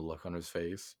seen the look on his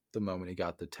face the moment he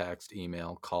got the text,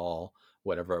 email, call,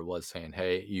 whatever it was, saying,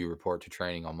 "Hey, you report to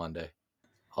training on Monday."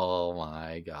 Oh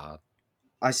my God.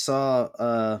 I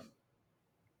saw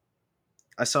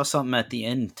something at the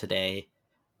end today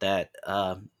that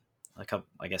I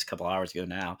guess a couple hours ago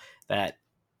now, that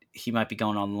he might be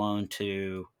going on loan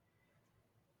to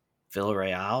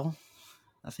Villarreal,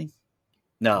 I think.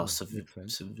 No,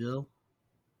 Seville.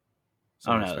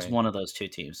 I don't know. It's one of those two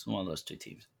teams.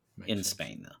 In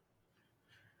Spain, though.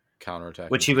 Counterattack.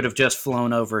 Which he would have just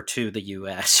flown over to the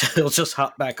U.S. He'll just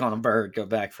hop back on a bird, go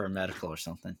back for a medical or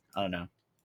something. I don't know.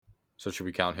 So should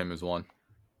we count him as one?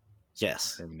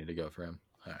 Yes. I think we need to go for him.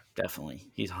 All right.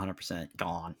 Definitely. He's 100%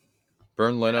 gone.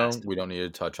 Bern Leno, we don't need to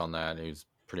touch on that. He's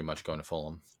pretty much going to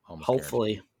Fulham.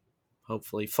 Hopefully.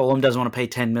 Fulham doesn't want to pay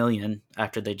 $10 million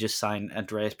after they just signed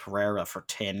Andreas Pereira for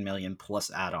 $10 million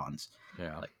plus add-ons.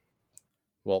 Yeah.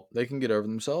 Well, they can get over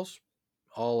themselves.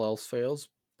 All else fails.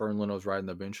 Bern Leno's riding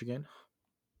the bench again.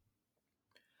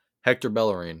 Hector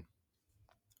Bellerin,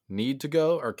 need to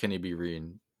go, or can he be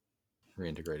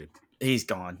reintegrated? He's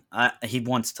gone. He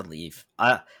wants to leave.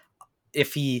 I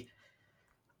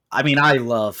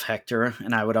love Hector,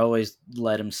 and I would always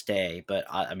let him stay. But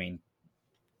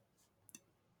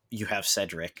you have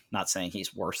Cedric. Not saying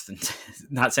he's worse than,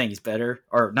 not saying he's better,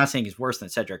 or not saying he's worse than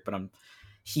Cedric. But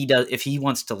he does. If he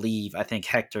wants to leave, I think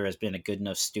Hector has been a good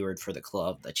enough steward for the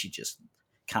club that you just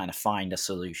kind of find a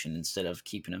solution instead of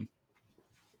keeping him.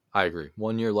 I agree.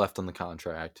 1 year left on the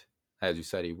contract. As you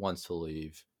said, he wants to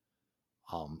leave.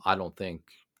 I don't think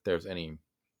there's any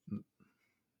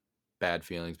bad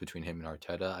feelings between him and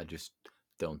Arteta. I just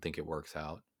don't think it works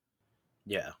out.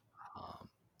 Yeah.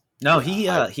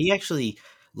 He actually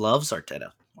loves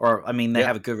Arteta, or they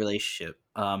have a good relationship.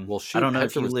 I don't know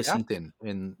if you listened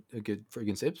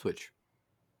against Ipswich.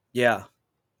 Yeah.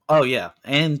 Oh yeah,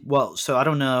 and so I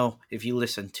don't know if you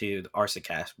listened to the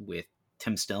Arsacast with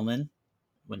Tim Stillman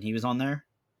when he was on there.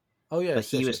 Oh yeah, but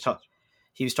he was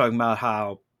talking about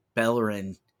how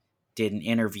Bellerin did an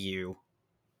interview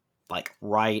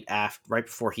right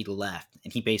before he left,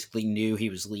 and he basically knew he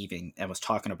was leaving and was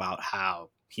talking about how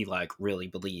he really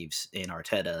believes in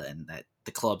Arteta and that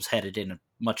the club's headed in a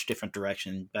much different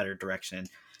direction, better direction.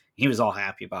 He was all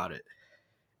happy about it.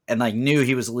 And knew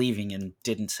he was leaving and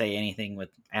didn't say anything with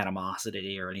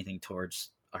animosity or anything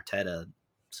towards Arteta.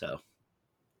 So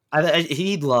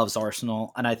he loves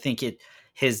Arsenal, and I think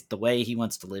the way he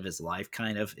wants to live his life,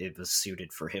 it was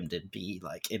suited for him to be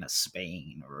in a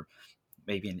Spain or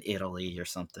maybe in Italy or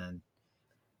something.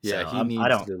 Yeah, so he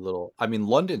needs the little.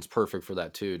 London's perfect for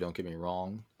that too. Don't get me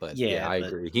wrong, but I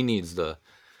agree. He needs the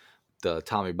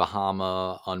Tommy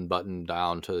Bahama unbuttoned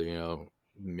down to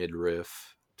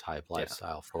midriff type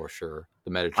lifestyle for sure. The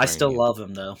Mediterranean. I still love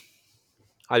him though.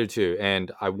 I do too,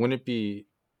 and I wouldn't be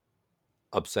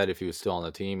upset if he was still on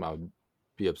the team. I would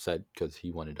be upset because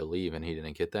he wanted to leave and he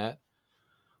didn't get that.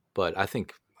 But I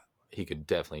think he could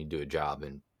definitely do a job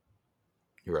in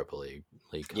Europa League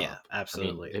Cup. Yeah,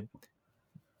 absolutely.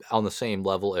 On the same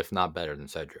level, if not better than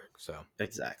Cedric. So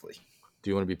exactly. Do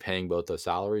you want to be paying both those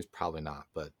salaries? Probably not.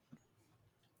 But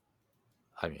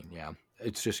I mean, yeah,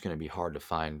 it's just going to be hard to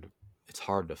find. It's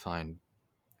hard to find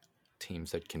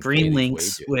teams that can pay Green these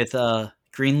links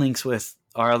wages. with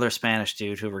our other Spanish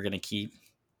dude who we're gonna keep,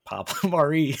 Pablo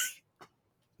Mari.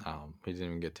 He didn't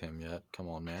even get to him yet. Come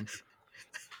on, man.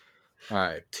 All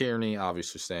right, Tierney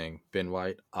obviously staying. Ben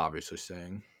White obviously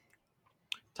staying.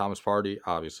 Thomas Partey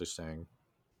obviously staying.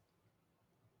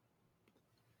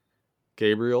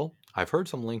 Gabriel, I've heard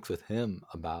some links with him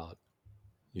about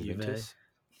Juventus.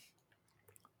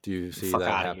 Do you see Fuck that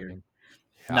outta here. happening?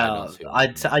 Yeah, I don't No, see it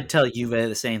I'd happening. tell Juve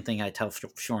the same thing I tell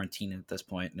Fiorentina at this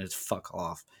point, and it's fuck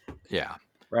off. Yeah,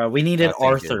 Bro, we needed I think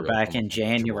Arthur Gabriel's back almost in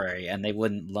untouchable. January, and they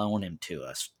wouldn't loan him to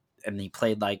us. And he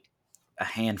played like a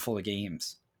handful of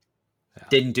games. Yeah.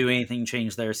 Didn't do anything,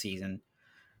 change their season.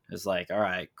 It was like, all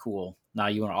right, cool. Now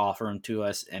you want to offer him to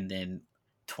us, and then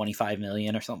 25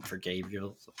 million or something for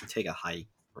Gabriel. So take a hike,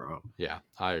 bro. Yeah,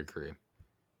 I agree.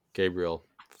 Gabriel,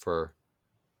 for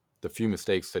the few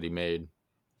mistakes that he made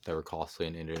that were costly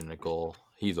and ended in a goal,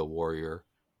 he's a warrior.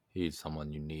 He's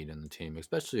someone you need in the team,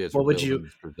 especially as What we're would building you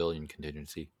this Brazilian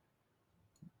contingency.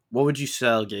 What would you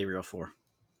sell Gabriel for?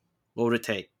 What would it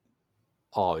take?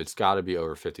 Oh, it's got to be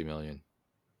over 50 million.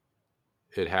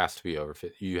 It has to be over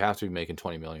 50. You have to be making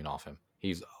 20 million off him.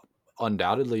 He's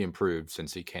undoubtedly improved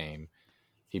since he came.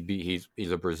 He's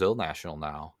a Brazil national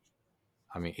now.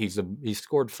 I mean, he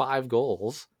scored 5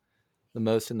 goals, the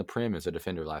most in the Prem as a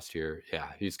defender last year. Yeah,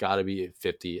 he's got to be at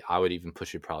 50. I would even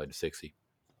push it probably to 60,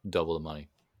 double the money.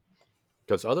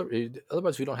 Because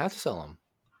otherwise we don't have to sell him.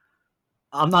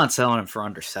 I'm not selling him for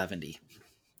under 70.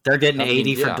 They're getting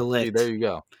 80 for Delict. There you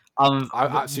go.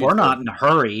 We're not in a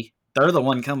hurry. They're the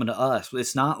one coming to us.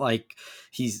 It's not like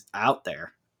he's out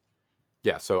there.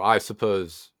 Yeah, so I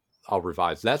suppose I'll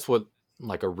revise. That's what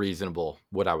like a reasonable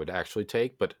what I would actually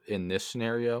take. But in this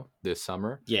scenario, this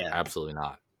summer, Yeah, absolutely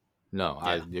not. No,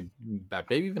 Yeah.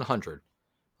 maybe even 100.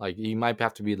 Like you might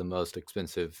have to be the most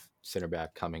expensive center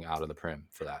back coming out of the Prem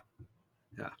for that.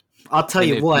 I'll tell And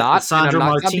you it's what, not, Sandro and I'm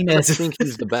not because Martinez. I think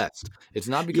he's the best. It's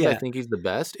not because I Yeah. think he's the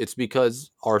best. It's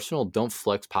because Arsenal don't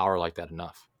flex power like that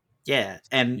enough. Yeah,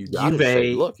 and You got to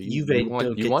say, look, Juve you want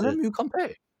don't get him, you come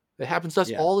pay. It happens to us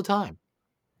Yeah. all the time.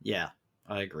 Yeah,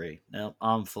 I agree. No,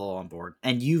 I'm full on board.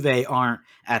 And Juve aren't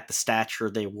at the stature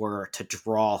they were to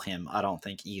draw him, I don't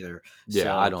think either. Yeah,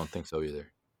 So- I don't think so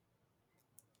either.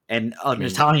 And an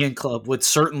Italian club would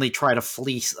certainly try to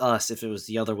fleece us if it was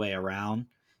the other way around.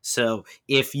 So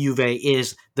if Juve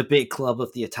is the big club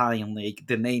of the Italian league,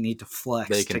 then they need to flex.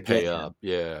 They can to pay get up. him.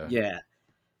 Yeah, Yeah.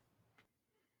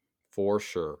 for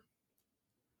sure.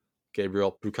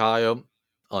 Gabriel Bukayo,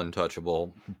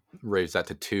 untouchable. Raise that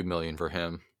to $2 million for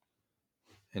him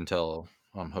until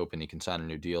I'm hoping he can sign a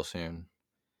new deal soon.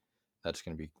 That's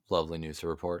going to be lovely news to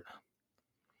report.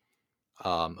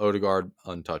 Odegaard,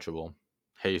 untouchable.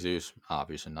 Jesus,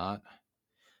 obviously not.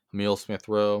 Emile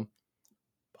Smith-Rowe,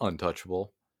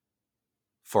 untouchable.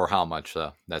 For how much,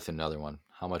 though? That's another one.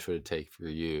 How much would it take for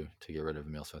you to get rid of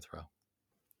Emile Smith-Rowe?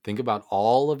 Think about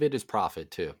all of it as profit,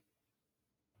 too.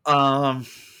 I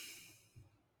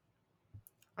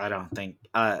don't think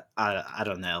I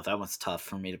don't know. That one's tough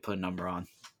for me to put a number on.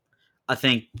 I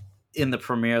think in the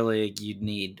Premier League you'd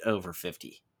need over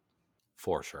 50.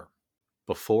 For sure.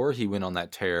 Before he went on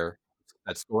that tear,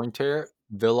 that scoring tear,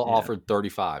 Villa offered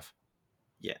 35.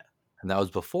 Yeah. And that was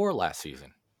before last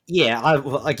season. Yeah,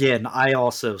 I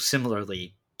also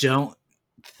similarly don't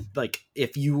like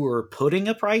if you were putting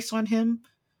a price on him,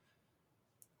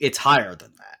 it's higher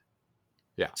than that.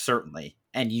 Yeah. Certainly.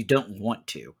 And you don't want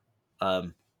to.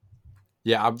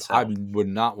 Yeah, I would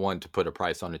not want to put a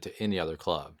price on it to any other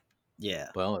club. Yeah.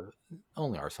 Well,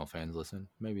 only Arsenal fans listen.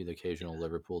 Maybe the occasional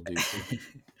Liverpool dude.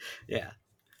 Yeah.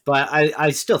 But I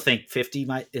still think 50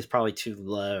 is probably too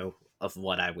low of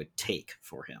what I would take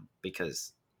for him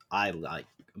because I like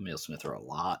Emile Smith-Rowe a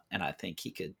lot, and I think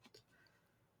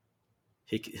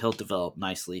he'll develop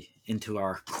nicely into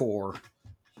our core.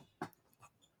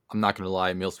 I'm not going to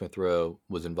lie, Emile Smith-Rowe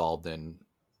was involved in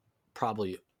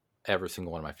probably every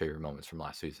single one of my favorite moments from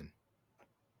last season.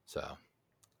 So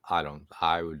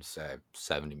I would say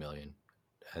 70 million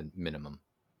at minimum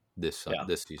this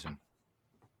season.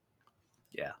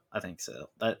 Yeah, I think so.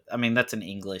 That's an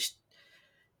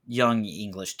young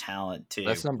English talent too.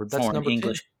 That's number 10.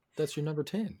 That's your number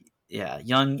 10. Yeah,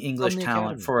 young English talent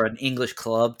academy. for an English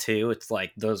club too. It's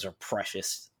like those are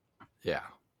precious. Yeah.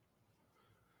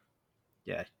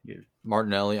 Yeah.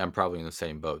 Martinelli, I'm probably in the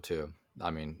same boat too.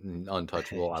 I mean,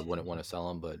 untouchable. I wouldn't want to sell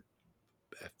him, but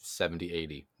 70,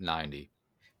 80, 90.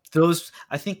 Those,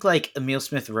 I think like Emile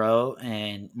Smith-Rowe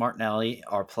and Martinelli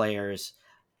are players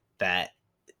that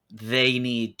they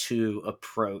need to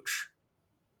approach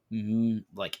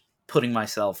like putting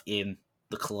myself in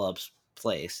the club's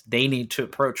place. They need to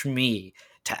approach me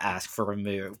to ask for a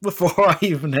move before I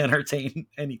even entertain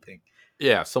anything.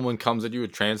 Yeah, someone comes at you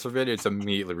with transfer video, it's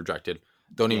immediately rejected.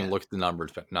 Don't even Yeah. look at the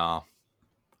numbers, but no.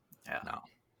 Yeah. No.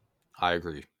 I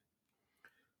agree.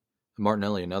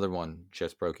 Martinelli, another one,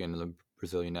 just broke into the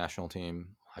Brazilian national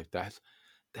team. Like that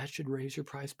should raise your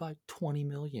price by 20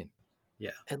 million.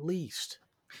 Yeah. At least.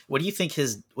 What do you think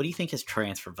his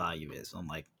transfer value is on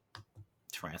like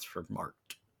Transfer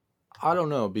Markt? I don't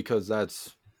know, because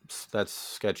that's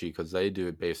sketchy, because they do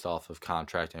it based off of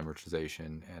contract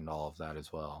amortization and all of that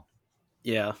as well.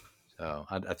 Yeah. So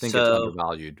I think it's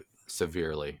undervalued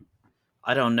severely.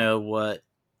 I don't know what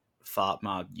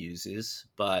FOTMob uses,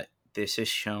 but this is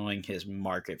showing his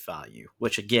market value,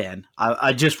 which again,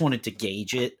 I just wanted to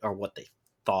gauge it or what they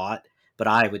thought, but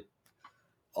I would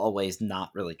always not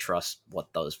really trust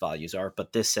what those values are.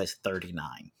 But this says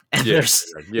 39, and there's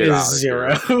 0. Get out of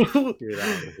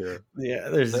here. Yeah,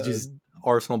 there's just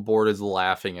Arsenal board is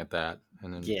laughing at that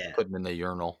and then Yeah. putting in the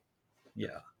urinal.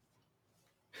 yeah.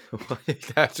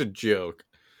 That's a joke.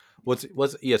 What's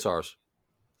ESR's?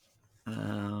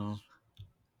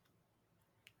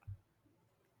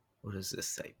 What does this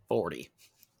say? 40.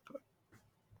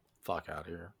 Fuck out of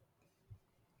here.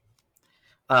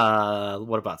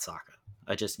 What about Saka?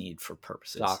 I just need for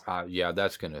purposes. Yeah,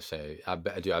 that's gonna say. I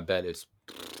bet it's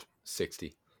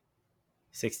 60.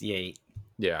 68.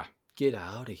 Yeah. Get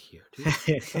out of here,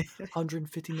 dude.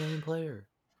 150 million player.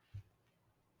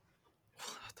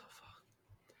 What the fuck?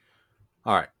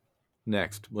 All right.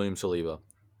 Next, William Saliba.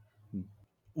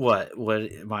 What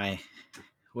am I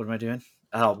doing?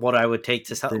 What I would take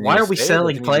to sell. Then Why you are we stay,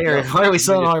 selling then you need to players? go. Why are we You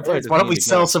selling need to our stay, players? then Why you don't we need to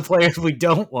sell go. some players we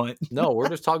don't want? No, we're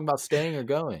just talking about staying or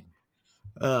going.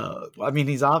 I mean,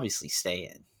 he's obviously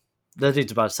staying. That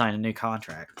dude's about to sign a new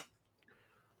contract.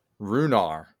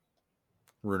 Runarsson.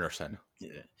 Yeah.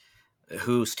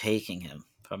 Who's taking him?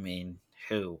 I mean,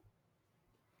 who?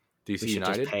 DC We should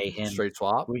United. just pay him. Straight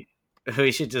swap.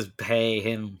 We should just pay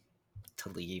him to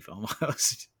leave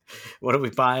almost. What do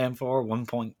we buy him for?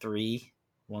 1.3?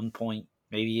 1 point,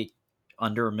 maybe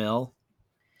under a mil?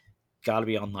 Got to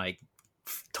be on like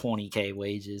 20K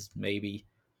wages, maybe.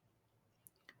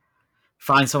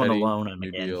 Find someone to Eddie, loan him new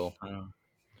again. deal. I don't know.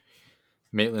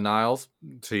 Maitland-Niles.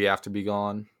 So you have to be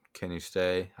gone. Can you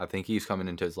stay? I think he's coming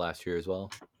into his last year as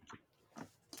well.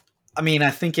 I mean, I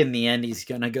think in the end he's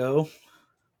going to go.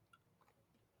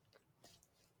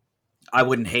 I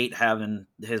wouldn't hate having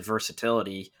his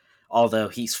versatility, although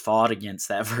he's fought against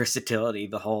that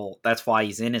versatility that's why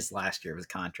he's in his last year of his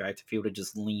contract. If he would have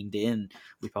just leaned in,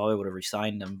 we probably would have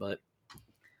re-signed him. But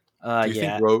Do you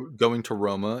think going to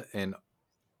Roma and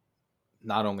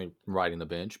not only riding the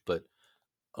bench, but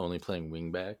only playing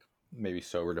wingback maybe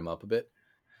sobered him up a bit?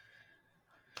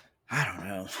 I don't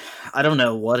know. I don't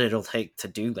know what it'll take to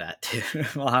do that, too,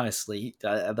 honestly.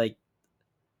 That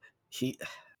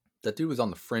dude was on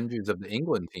the fringes of the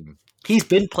England team. he's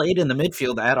been played in the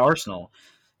midfield at Arsenal.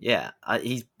 Yeah,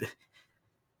 I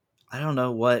don't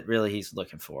know what really he's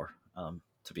looking for.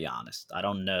 To be honest, I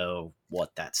don't know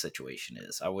what that situation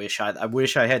is. I wish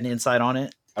I had an insight on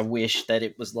it. I wish that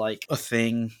it was like a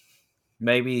thing,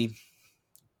 maybe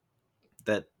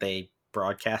that they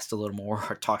broadcast a little more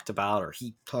or talked about, or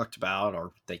he talked about,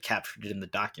 or they captured it in the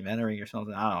documentary or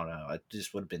something. I don't know. It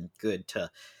just would have been good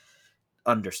to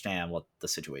understand what the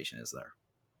situation is there.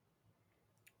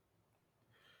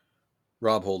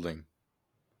 Rob Holding.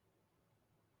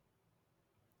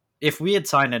 If we had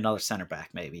signed another center back,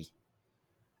 maybe.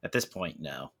 At this point,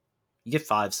 no. You get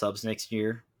 5 subs next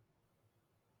year.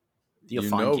 You'll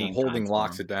find game Holding time for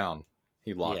locks him. it down.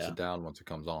 He locks Yeah. it down once it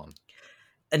comes on.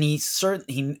 And he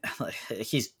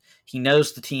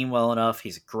knows the team well enough.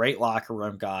 He's a great locker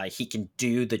room guy. He can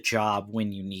do the job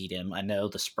when you need him. I know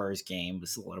the Spurs game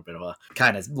was a little bit of a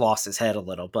kind of lost his head a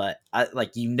little, but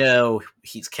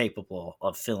he's capable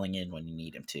of filling in when you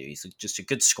need him to. He's just a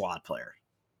good squad player.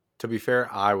 To be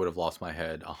fair, I would have lost my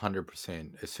head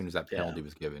 100% as soon as that penalty Yeah.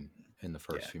 was given in the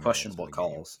first few minutes. Questionable of the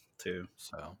game. calls too.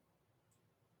 So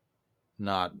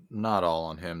not all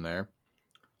on him there.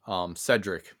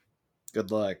 Cedric. Good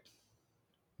luck.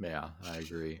 Yeah, I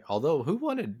agree. Although, who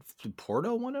wanted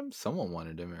Porto? Want him? Someone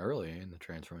wanted him early in the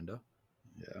transfer window.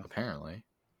 Yeah. Apparently.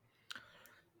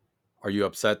 Are you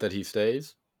upset that he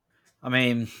stays? I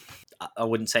mean, I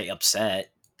wouldn't say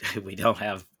upset. We don't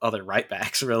have other right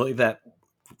backs really that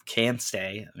can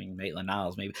stay. I mean,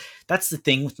 Maitland-Niles maybe. That's the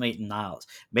thing with Maitland-Niles.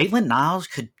 Maitland-Niles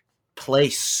could play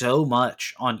so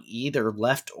much on either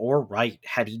left or right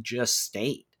had he just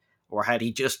stayed, or had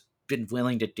he just been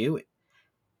willing to do it.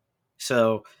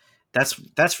 So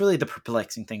That's really the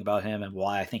perplexing thing about him and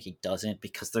why I think he doesn't,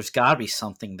 because there's got to be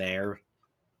something there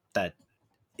that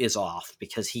is off,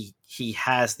 because he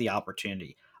has the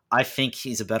opportunity. I think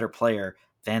he's a better player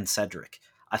than Cedric.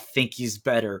 I think he's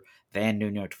better than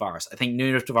Nuno Tavares. I think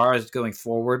Nuno Tavares going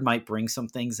forward might bring some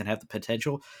things and have the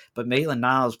potential, but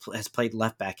Maitland-Niles has played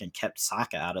left back and kept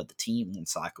Saka out of the team when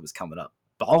Saka was coming up,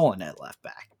 balling at left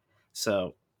back.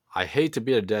 So I hate to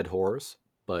be a dead horse,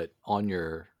 but on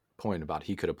your point about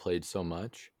he could have played so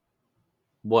much,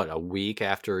 what, a week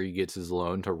after he gets his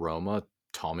loan to Roma,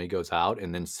 Tommy goes out,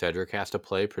 and then Cedric has to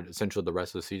play essentially the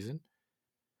rest of the season?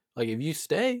 Like, if you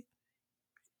stay,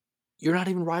 you're not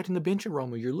even riding the bench at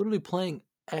Roma. You're literally playing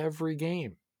every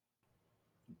game.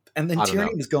 And then I don't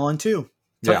Tierney know. was gone too.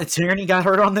 Yeah. Tierney got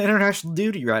hurt on the international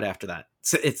duty right after that.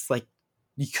 So it's like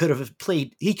he could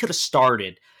have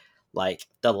started like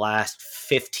the last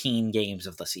 15 games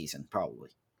of the season,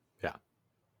 probably. Yeah.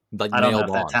 Like, I don't know nailed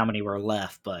if that's on. how many were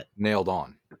left, but Nailed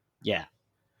on. yeah.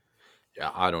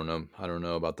 Yeah, I don't know. I don't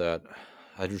know about that.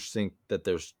 I just think that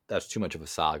that's too much of a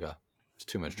saga. There's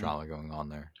too much drama going on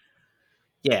there.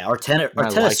 Yeah, Arteta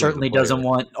like him as a certainly doesn't player.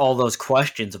 want all those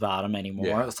questions about him anymore.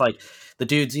 Yeah. It's like the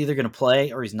dude's either going to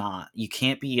play or he's not. You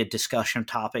can't be a discussion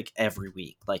topic every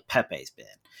week like Pepe's been,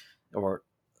 or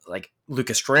like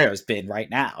Lucas Torreira's been right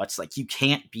now. It's like you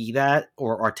can't be that,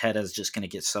 or Arteta's just going to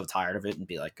get so tired of it and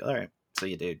be like, "All right, so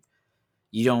you dude,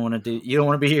 you don't want to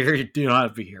be here. You do not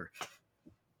have to be here."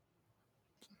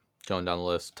 Going down the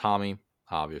list, Tommy,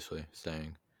 obviously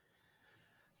staying.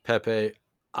 Pepe,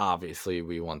 obviously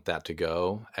we want that to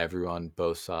go. Everyone,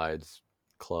 both sides,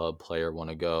 club, player,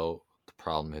 want to go. The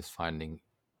problem is finding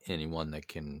anyone that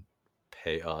can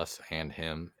pay us and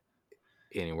him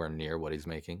anywhere near what he's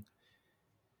making.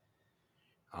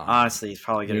 Honestly, he's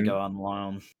probably going to go on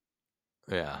loan.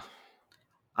 Yeah.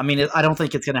 I mean, I don't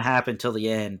think it's going to happen till the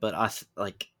end, but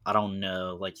I don't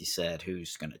know, like you said,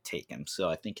 who's going to take him. So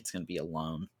I think it's going to be a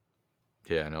loan.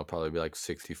 Yeah, and it'll probably be like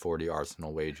 60-40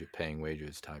 Arsenal paying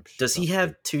wages type. Does he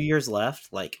have 2 years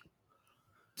left? Like,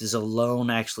 does a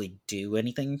loan actually do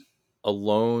anything? A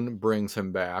loan brings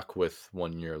him back with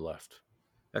 1 year left.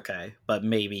 Okay, but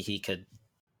maybe he could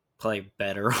play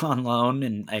better on loan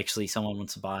and actually someone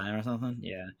wants to buy him or something.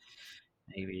 Yeah,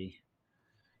 maybe.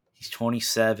 He's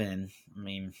 27. I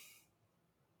mean,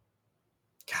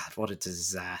 God, what a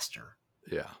disaster.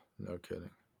 Yeah, no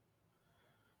kidding.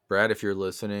 Brad, if you're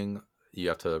listening, you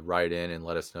have to write in and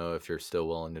let us know if you're still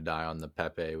willing to die on the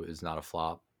Pepe is not a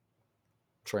flop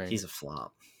train. He's a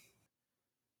flop.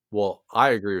 Well,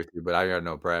 I agree with you, but I gotta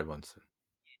know Brad wants it.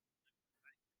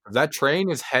 That train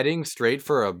is heading straight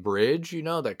for a bridge,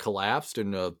 that collapsed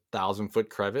in a 1,000-foot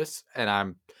crevice,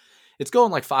 and it's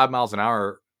going like 5 miles an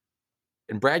hour,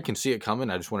 and Brad can see it coming.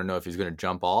 I just want to know if he's going to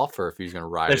jump off or if he's going to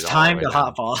ride There's it all the time way to down.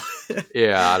 hop off.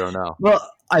 Yeah, I don't know. Well,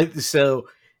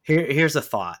 here's a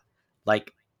thought.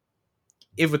 Like,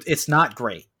 it's not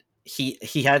great.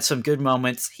 He had some good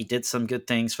moments. He did some good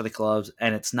things for the clubs,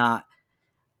 and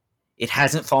it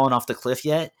hasn't fallen off the cliff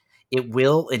yet. It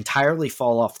will entirely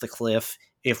fall off the cliff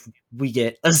if we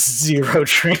get a 0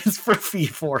 transfer fee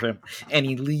for him and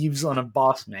he leaves on a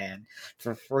boss man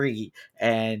for free,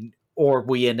 or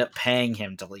we end up paying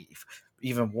him to leave.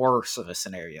 Even worse of a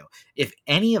scenario. If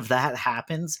any of that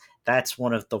happens, that's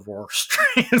one of the worst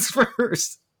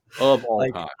transfers Of all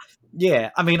time. Yeah,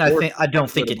 I mean, I don't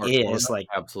think it is. Like,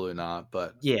 absolutely not.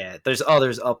 But yeah, there's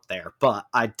others up there, but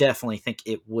I definitely think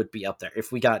it would be up there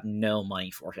if we got no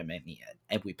money for him in the end,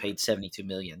 and we paid $72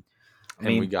 million. I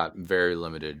mean, we got very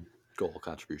limited goal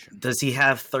contribution. Does he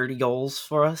have 30 goals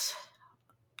for us?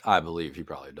 I believe he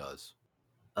probably does.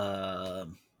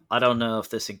 I don't know if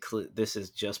this is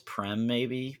just Prem.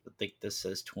 Maybe I think this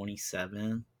says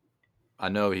 27. I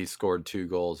know he scored 2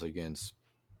 goals against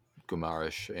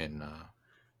Gumarães in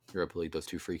Europa League, those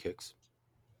 2 free kicks.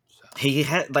 So. He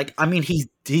had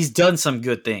he's done some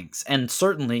good things, and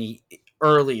certainly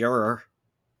earlier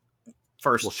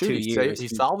first 2 years he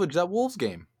salvaged that Wolves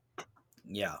game.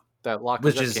 Yeah, that Lacazette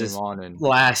which is came on and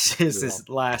his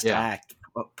last act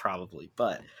probably,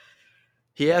 but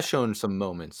he has shown some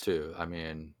moments too. I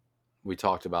mean, we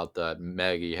talked about that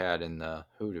Meg he had in the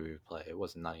who did we play? It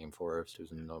wasn't Nottingham Forest. It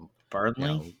was in the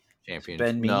Burnley Champions.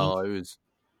 Ben Mee was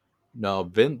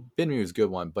a good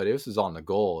one, but this is on the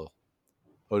goal.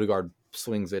 Odegaard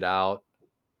swings it out.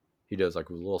 He does like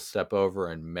a little step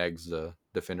over, and Meg's the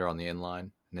defender on the end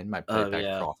line, and then might play it back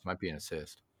across. Might be an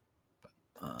assist. But,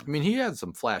 I mean, he had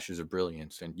some flashes of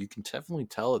brilliance, and you can definitely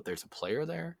tell that there's a player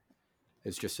there.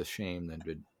 It's just a shame that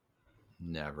it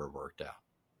never worked out.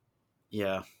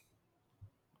 Yeah.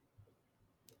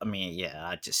 I mean,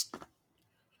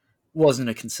 wasn't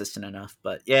a consistent enough.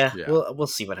 But yeah, Yeah. we'll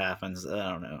see what happens. I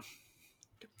don't know.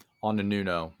 On to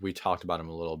Nuno, we talked about him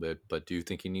a little bit, but do you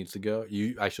think he needs to go?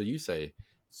 You say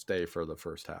stay for the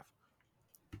first half.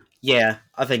 Yeah,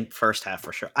 I think first half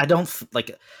for sure. I don't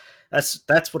like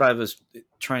that's what I was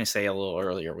trying to say a little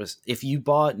earlier was if you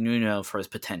bought Nuno for his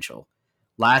potential.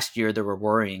 Last year there were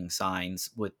worrying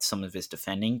signs with some of his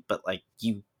defending, but like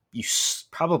you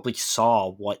probably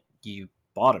saw what you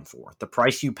bought him for. The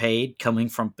price you paid coming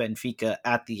from Benfica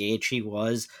at the age he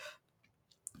was,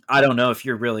 I don't know if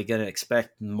you're really going to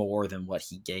expect more than what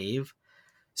he gave.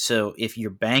 So if you're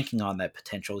banking on that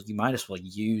potential, you might as well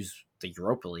use the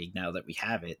Europa League now that we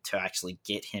have it to actually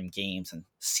get him games and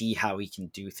see how he can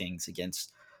do things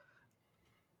against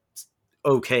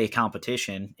okay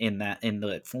competition in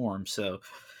that form. So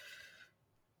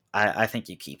I think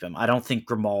you keep him. I don't think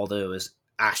Grimaldo is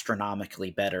astronomically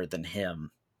better than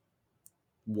him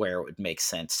where it would make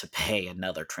sense to pay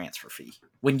another transfer fee.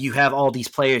 When you have all these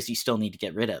players you still need to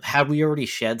get rid of. Had we already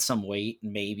shed some weight,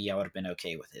 maybe I would have been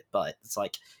okay with it. But it's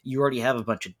like you already have a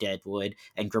bunch of dead wood,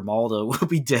 and Grimaldo will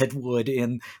be dead wood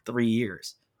in 3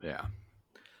 years. Yeah,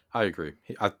 I agree.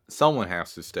 Someone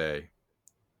has to stay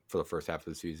for the first half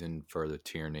of the season for the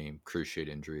Tierney cruciate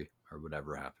injury or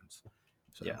whatever happens.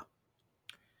 So Yeah.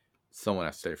 Someone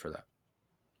has to stay for that.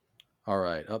 All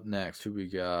right, up next, who we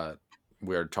got?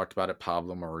 We already talked about it,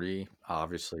 Pablo Mari.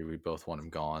 Obviously, we both want him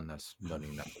gone. That's don't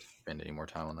even have to spend any more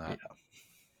time on that. Yeah.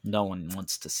 No one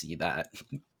wants to see that.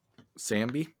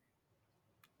 Sambi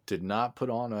did not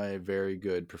put on a very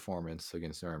good performance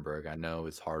against Nuremberg. I know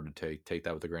it's hard to take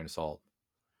that with a grain of salt.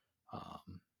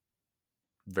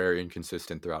 Very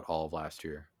inconsistent throughout all of last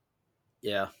year.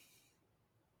 Yeah.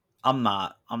 I'm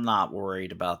not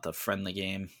worried about the friendly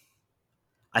game.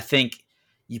 I think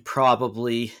you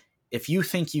probably, if you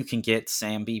think you can get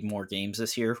Sambi more games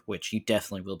this year, which you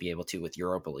definitely will be able to with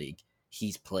Europa League,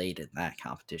 he's played in that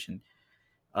competition.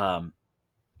 And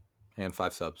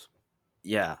 5 subs.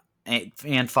 Yeah,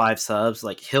 and 5 subs.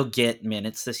 Like he'll get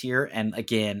minutes this year, and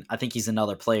again, I think he's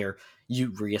another player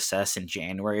you reassess in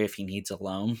January if he needs a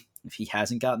loan if he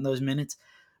hasn't gotten those minutes.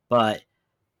 But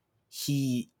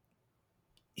he's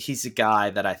a guy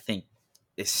that I think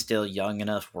is still young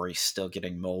enough where he's still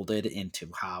getting molded into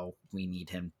how we need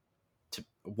him to,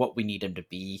 what we need him to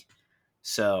be.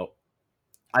 So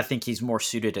I think he's more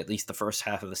suited at least the first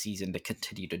half of the season to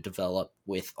continue to develop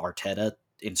with Arteta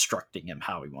instructing him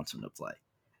how he wants him to play.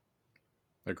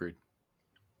 Agreed.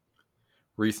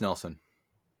 Reece Nelson.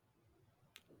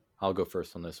 I'll go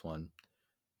first on this one.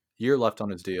 Year left on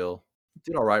his deal.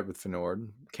 Did all right with Feyenoord.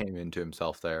 Came into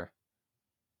himself there.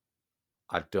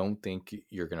 I don't think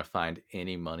you're going to find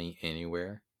any money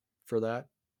anywhere for that.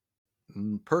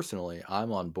 Personally,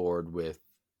 I'm on board with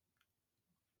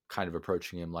kind of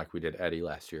approaching him like we did Eddie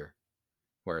last year.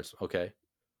 Whereas, okay,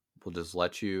 we'll just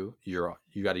let you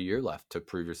got a year left to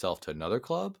prove yourself to another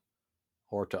club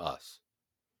or to us.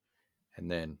 And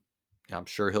then I'm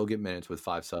sure he'll get minutes with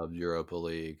 5 subs, Europa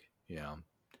League,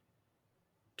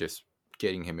 just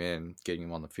getting him in, getting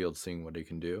him on the field, seeing what he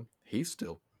can do. He's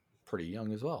still pretty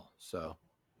young as well. So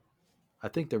I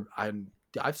think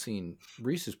I've seen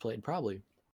Reece has played probably,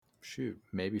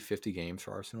 maybe 50 games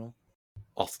for Arsenal.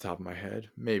 Off the top of my head,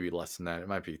 maybe less than that. It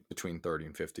might be between 30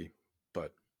 and 50.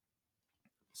 But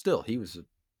still, he was a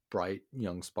bright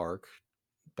young spark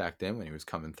back then when he was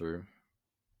coming through.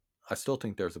 I still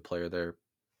think there's a player there,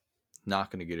 not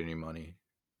going to get any money.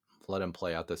 Let him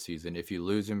play out this season. If you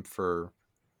lose him for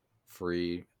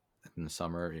free in the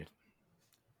summer,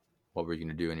 what were you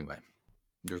going to do anyway?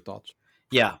 Your thoughts?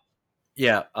 Yeah.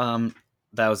 That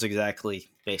was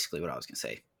basically what I was going to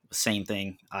say. Same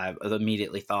thing. I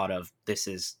immediately thought of this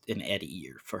is an Eddie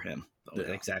year for him. Yeah.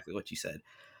 Exactly what you said.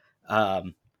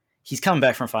 He's coming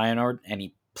back from Feyenoord and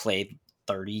he played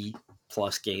 30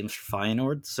 plus games for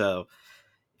Feyenoord, so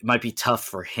it might be tough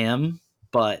for him.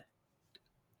 But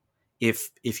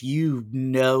if you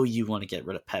want to get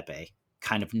rid of Pepe,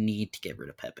 kind of need to get rid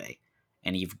of Pepe,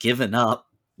 and you've given up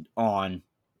on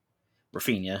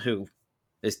Rafinha, who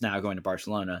is now going to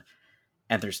Barcelona,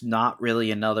 and there's not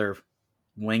really another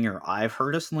winger I've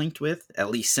heard us linked with, at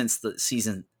least since the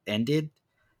season ended,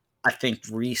 I think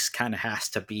Reece kind of has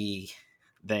to be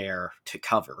there to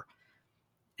cover.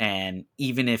 And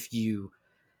even if he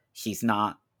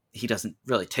doesn't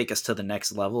really take us to the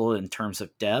next level in terms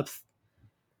of depth,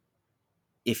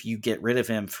 if you get rid of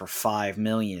him for $5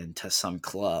 million to some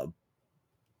club,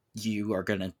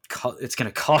 it's going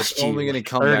to cost you only going to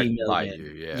come back by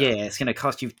you. Yeah, it's going to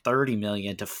cost you $30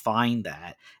 million to find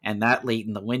that, and that late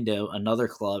in the window, another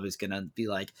club is going to be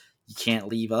like, you can't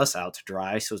leave us out to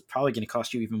dry, so it's probably going to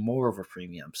cost you even more of a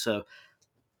premium. So,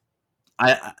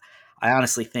 I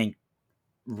honestly think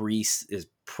Reese is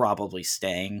probably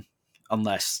staying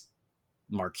unless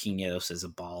Marquinhos is a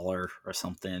baller or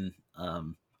something.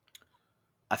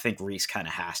 I think Reese kind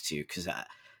of has to because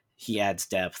he adds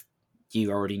depth.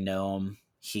 You already know him.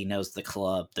 He knows the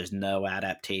club. There's no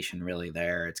adaptation really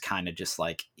there. It's kind of just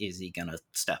like, is he going to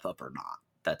step up or not?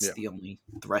 That's the only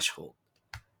threshold.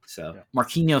 So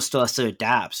Marquinhos still has to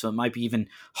adapt. So it might be even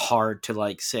hard to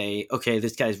like say, okay,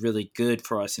 this guy's really good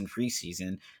for us in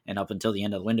preseason and up until the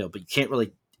end of the window, but you can't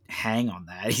really hang on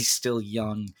that. He's still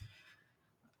young.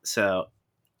 So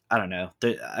I don't know.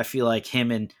 I feel like him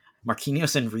and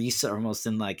Marquinhos and Reese are almost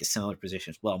in like similar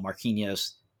positions. Well,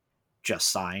 Marquinhos just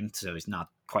signed, so he's not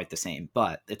quite the same,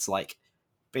 but it's like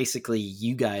basically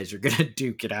you guys are going to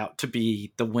duke it out to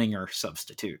be the winger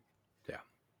substitute.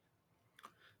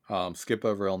 Skip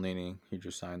over El Nini. He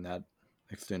just signed that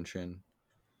extension.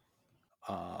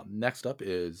 Next up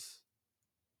is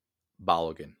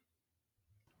Balogun.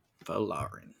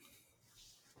 Volarin.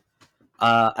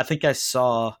 I think I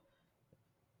saw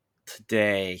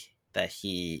today that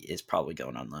he is probably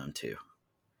going on loan too.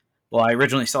 Well, I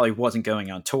originally saw he wasn't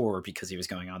going on tour because he was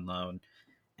going on loan.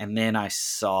 And then I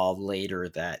saw later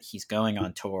that he's going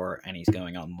on tour and he's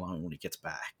going on loan when he gets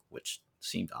back, which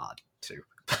seemed odd too.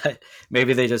 But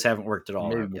maybe they just haven't worked it all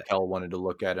Maybe out yet. Mikel wanted to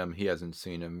look at him. He hasn't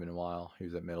seen him in a while. He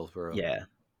was at Middlesbrough. Yeah.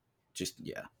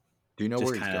 Do you know just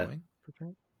where he's kinda-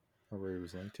 going? Or where he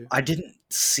was linked to? I didn't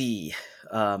see.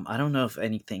 I don't know if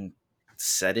anything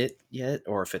said it yet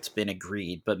or if it's been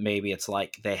agreed, but maybe it's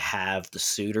like they have the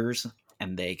suitors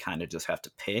and they kind of just have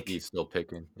to pick. He's still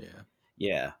picking. Yeah.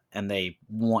 Yeah, and they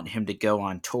want him to go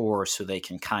on tour so they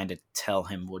can kind of tell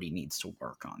him what he needs to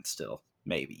work on still.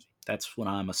 Maybe. That's what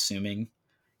I'm assuming.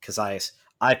 Because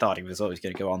I thought he was always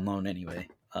going to go on loan anyway,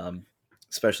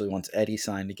 especially once Eddie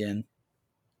signed again.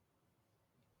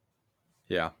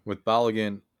 Yeah. With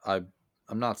Balogun, I'm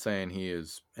not saying he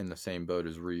is in the same boat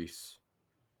as Reese,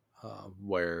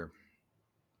 where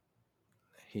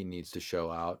he needs to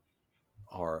show out.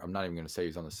 Or I'm not even going to say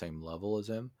he's on the same level as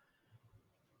him.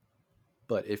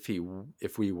 But if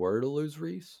we were to lose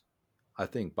Reese, I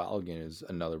think Balogun is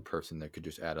another person that could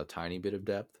just add a tiny bit of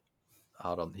depth.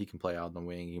 He can play out on the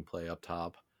wing, he can play up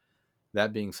top.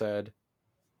 That being said,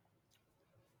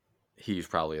 he's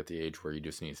probably at the age where he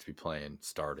just needs to be playing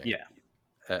starting. Yeah.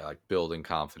 Like building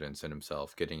confidence in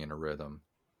himself, getting in a rhythm.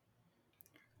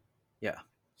 Yeah.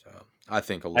 So I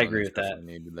think I agree with that.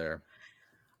 Needed there.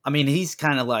 I mean, he's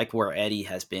kind of like where Eddie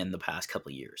has been the past couple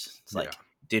of years. It's like,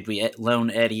 did we loan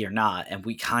Eddie or not? And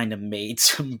we kind of made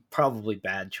some probably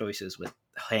bad choices with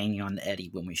hanging on Eddie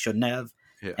when we shouldn't have.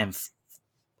 Yeah. And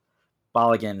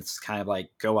Balogun, it's kind of like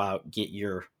go out, get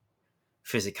your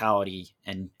physicality,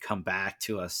 and come back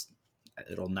to us.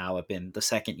 It'll now have been the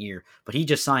second year, but he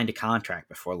just signed a contract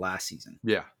before last season.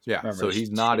 Yeah. Remember, so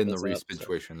he's not in the Reese up,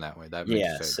 situation that way. That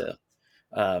yeah. makes So,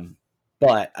 sense.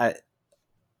 but I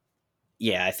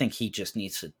think he just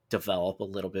needs to develop a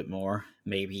little bit more.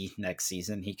 Maybe next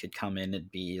season he could come in and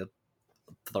be a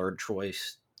third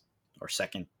choice or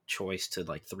second choice to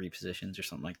like 3 positions or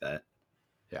something like that.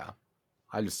 Yeah.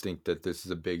 I just think that this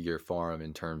is a big year for him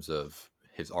in terms of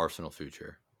his Arsenal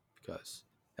future, because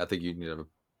I think you need to have a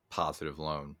positive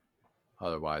loan.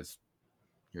 Otherwise,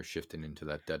 you're shifting into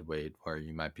that dead weight where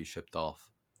you might be shipped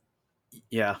off.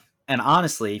 Yeah. And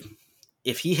honestly,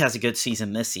 if he has a good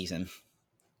season this season,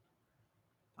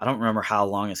 I don't remember how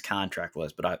long his contract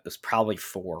was, but it was probably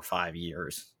 4 or 5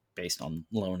 years based on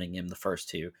loaning him the first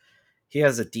 2. He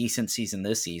has a decent season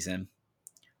this season.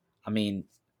 I mean,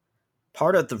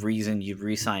 part of the reason you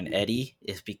re-sign Eddie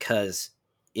is because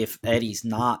if Eddie's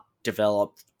not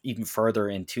developed even further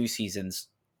in 2 seasons,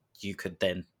 he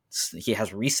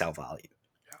has resale value.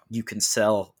 Yeah. You can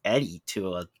sell Eddie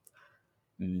to a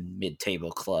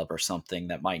mid-table club or something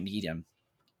that might need him.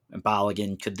 And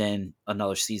Balogun could then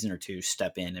another season or 2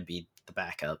 step in and be the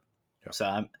backup. Yeah. So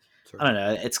I don't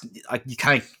know. It's you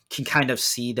can kind of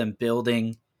see them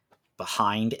building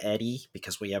behind Eddie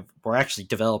because we're actually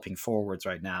developing forwards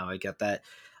right now. I got that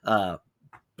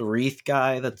Breath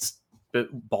guy that's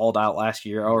balled out last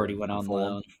year already went on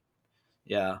loan.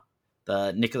 Yeah,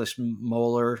 the Nicolas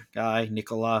Moller,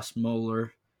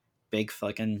 big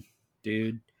fucking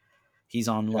dude. He's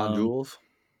on loan. Jules.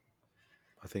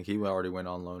 I think he already went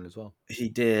on loan as well. He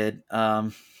did. I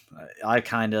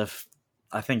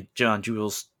think John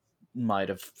Jules might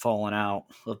have fallen out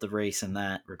of the race in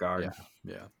that regard.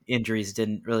 Yeah. Injuries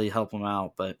didn't really help him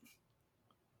out, but.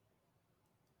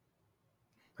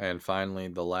 And finally,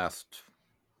 the last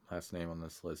name on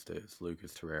this list is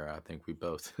Lucas Torreira. I think we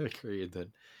both agreed that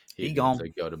he needs to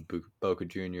go to Boca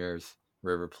Juniors,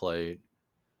 River Plate,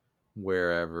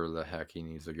 wherever the heck he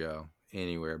needs to go.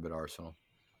 Anywhere but Arsenal.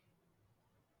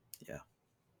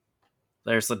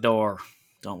 There's the door.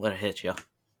 Don't let it hit you.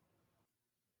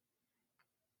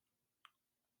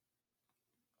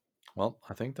 Well,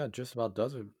 I think that just about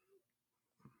does it.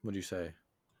 What'd you say?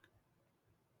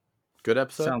 Good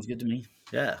episode? Sounds good to me.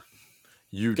 Yeah.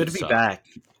 You Good to be decide. back.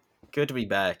 Good to be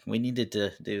back. We needed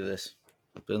to do this.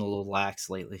 Been a little lax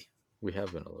lately. We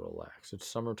have been a little lax. It's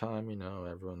summertime,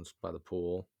 everyone's by the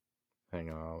pool,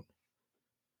 hanging out.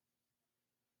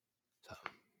 So,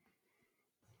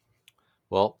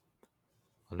 well,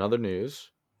 another news.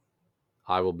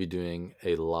 I will be doing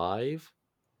a live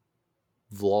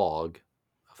vlog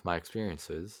of my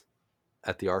experiences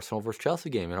at the Arsenal versus Chelsea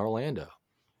game in Orlando.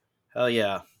 Hell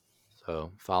yeah.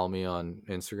 So follow me on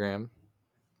Instagram.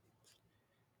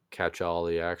 Catch all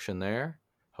the action there.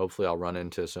 Hopefully I'll run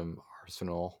into some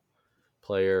Arsenal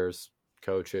players,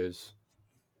 coaches.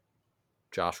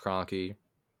 Josh Kroenke.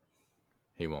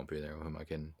 He won't be there. Whom I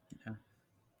can... Yeah.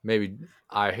 Maybe...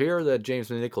 I hear that James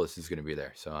Nicholas is going to be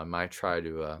there, so I might try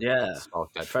to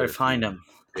stalk that Try to Twitter find feed, him.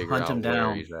 figure Hunt out him where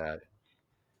down. he's at.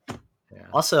 Yeah.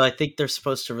 Also, I think they're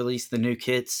supposed to release the new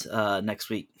kits next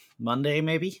week. Monday,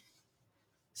 maybe?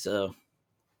 So,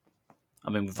 I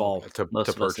mean, we've all... most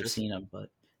of us have purchase. seen them, but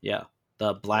yeah.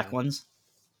 The black ones.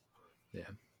 Yeah.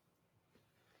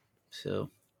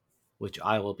 So, which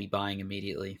I will be buying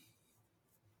immediately.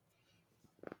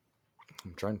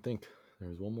 I'm trying to think.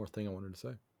 There's one more thing I wanted to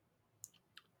say.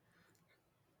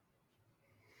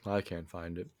 I can't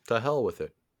find it. To hell with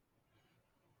it.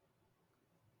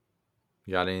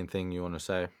 You got anything you want to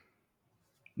say?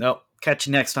 Nope. Catch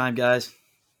you next time, guys.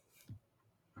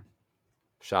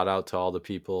 Shout out to all the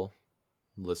people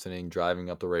listening, driving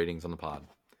up the ratings on the pod.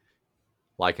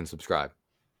 Like and subscribe.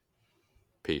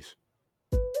 Peace.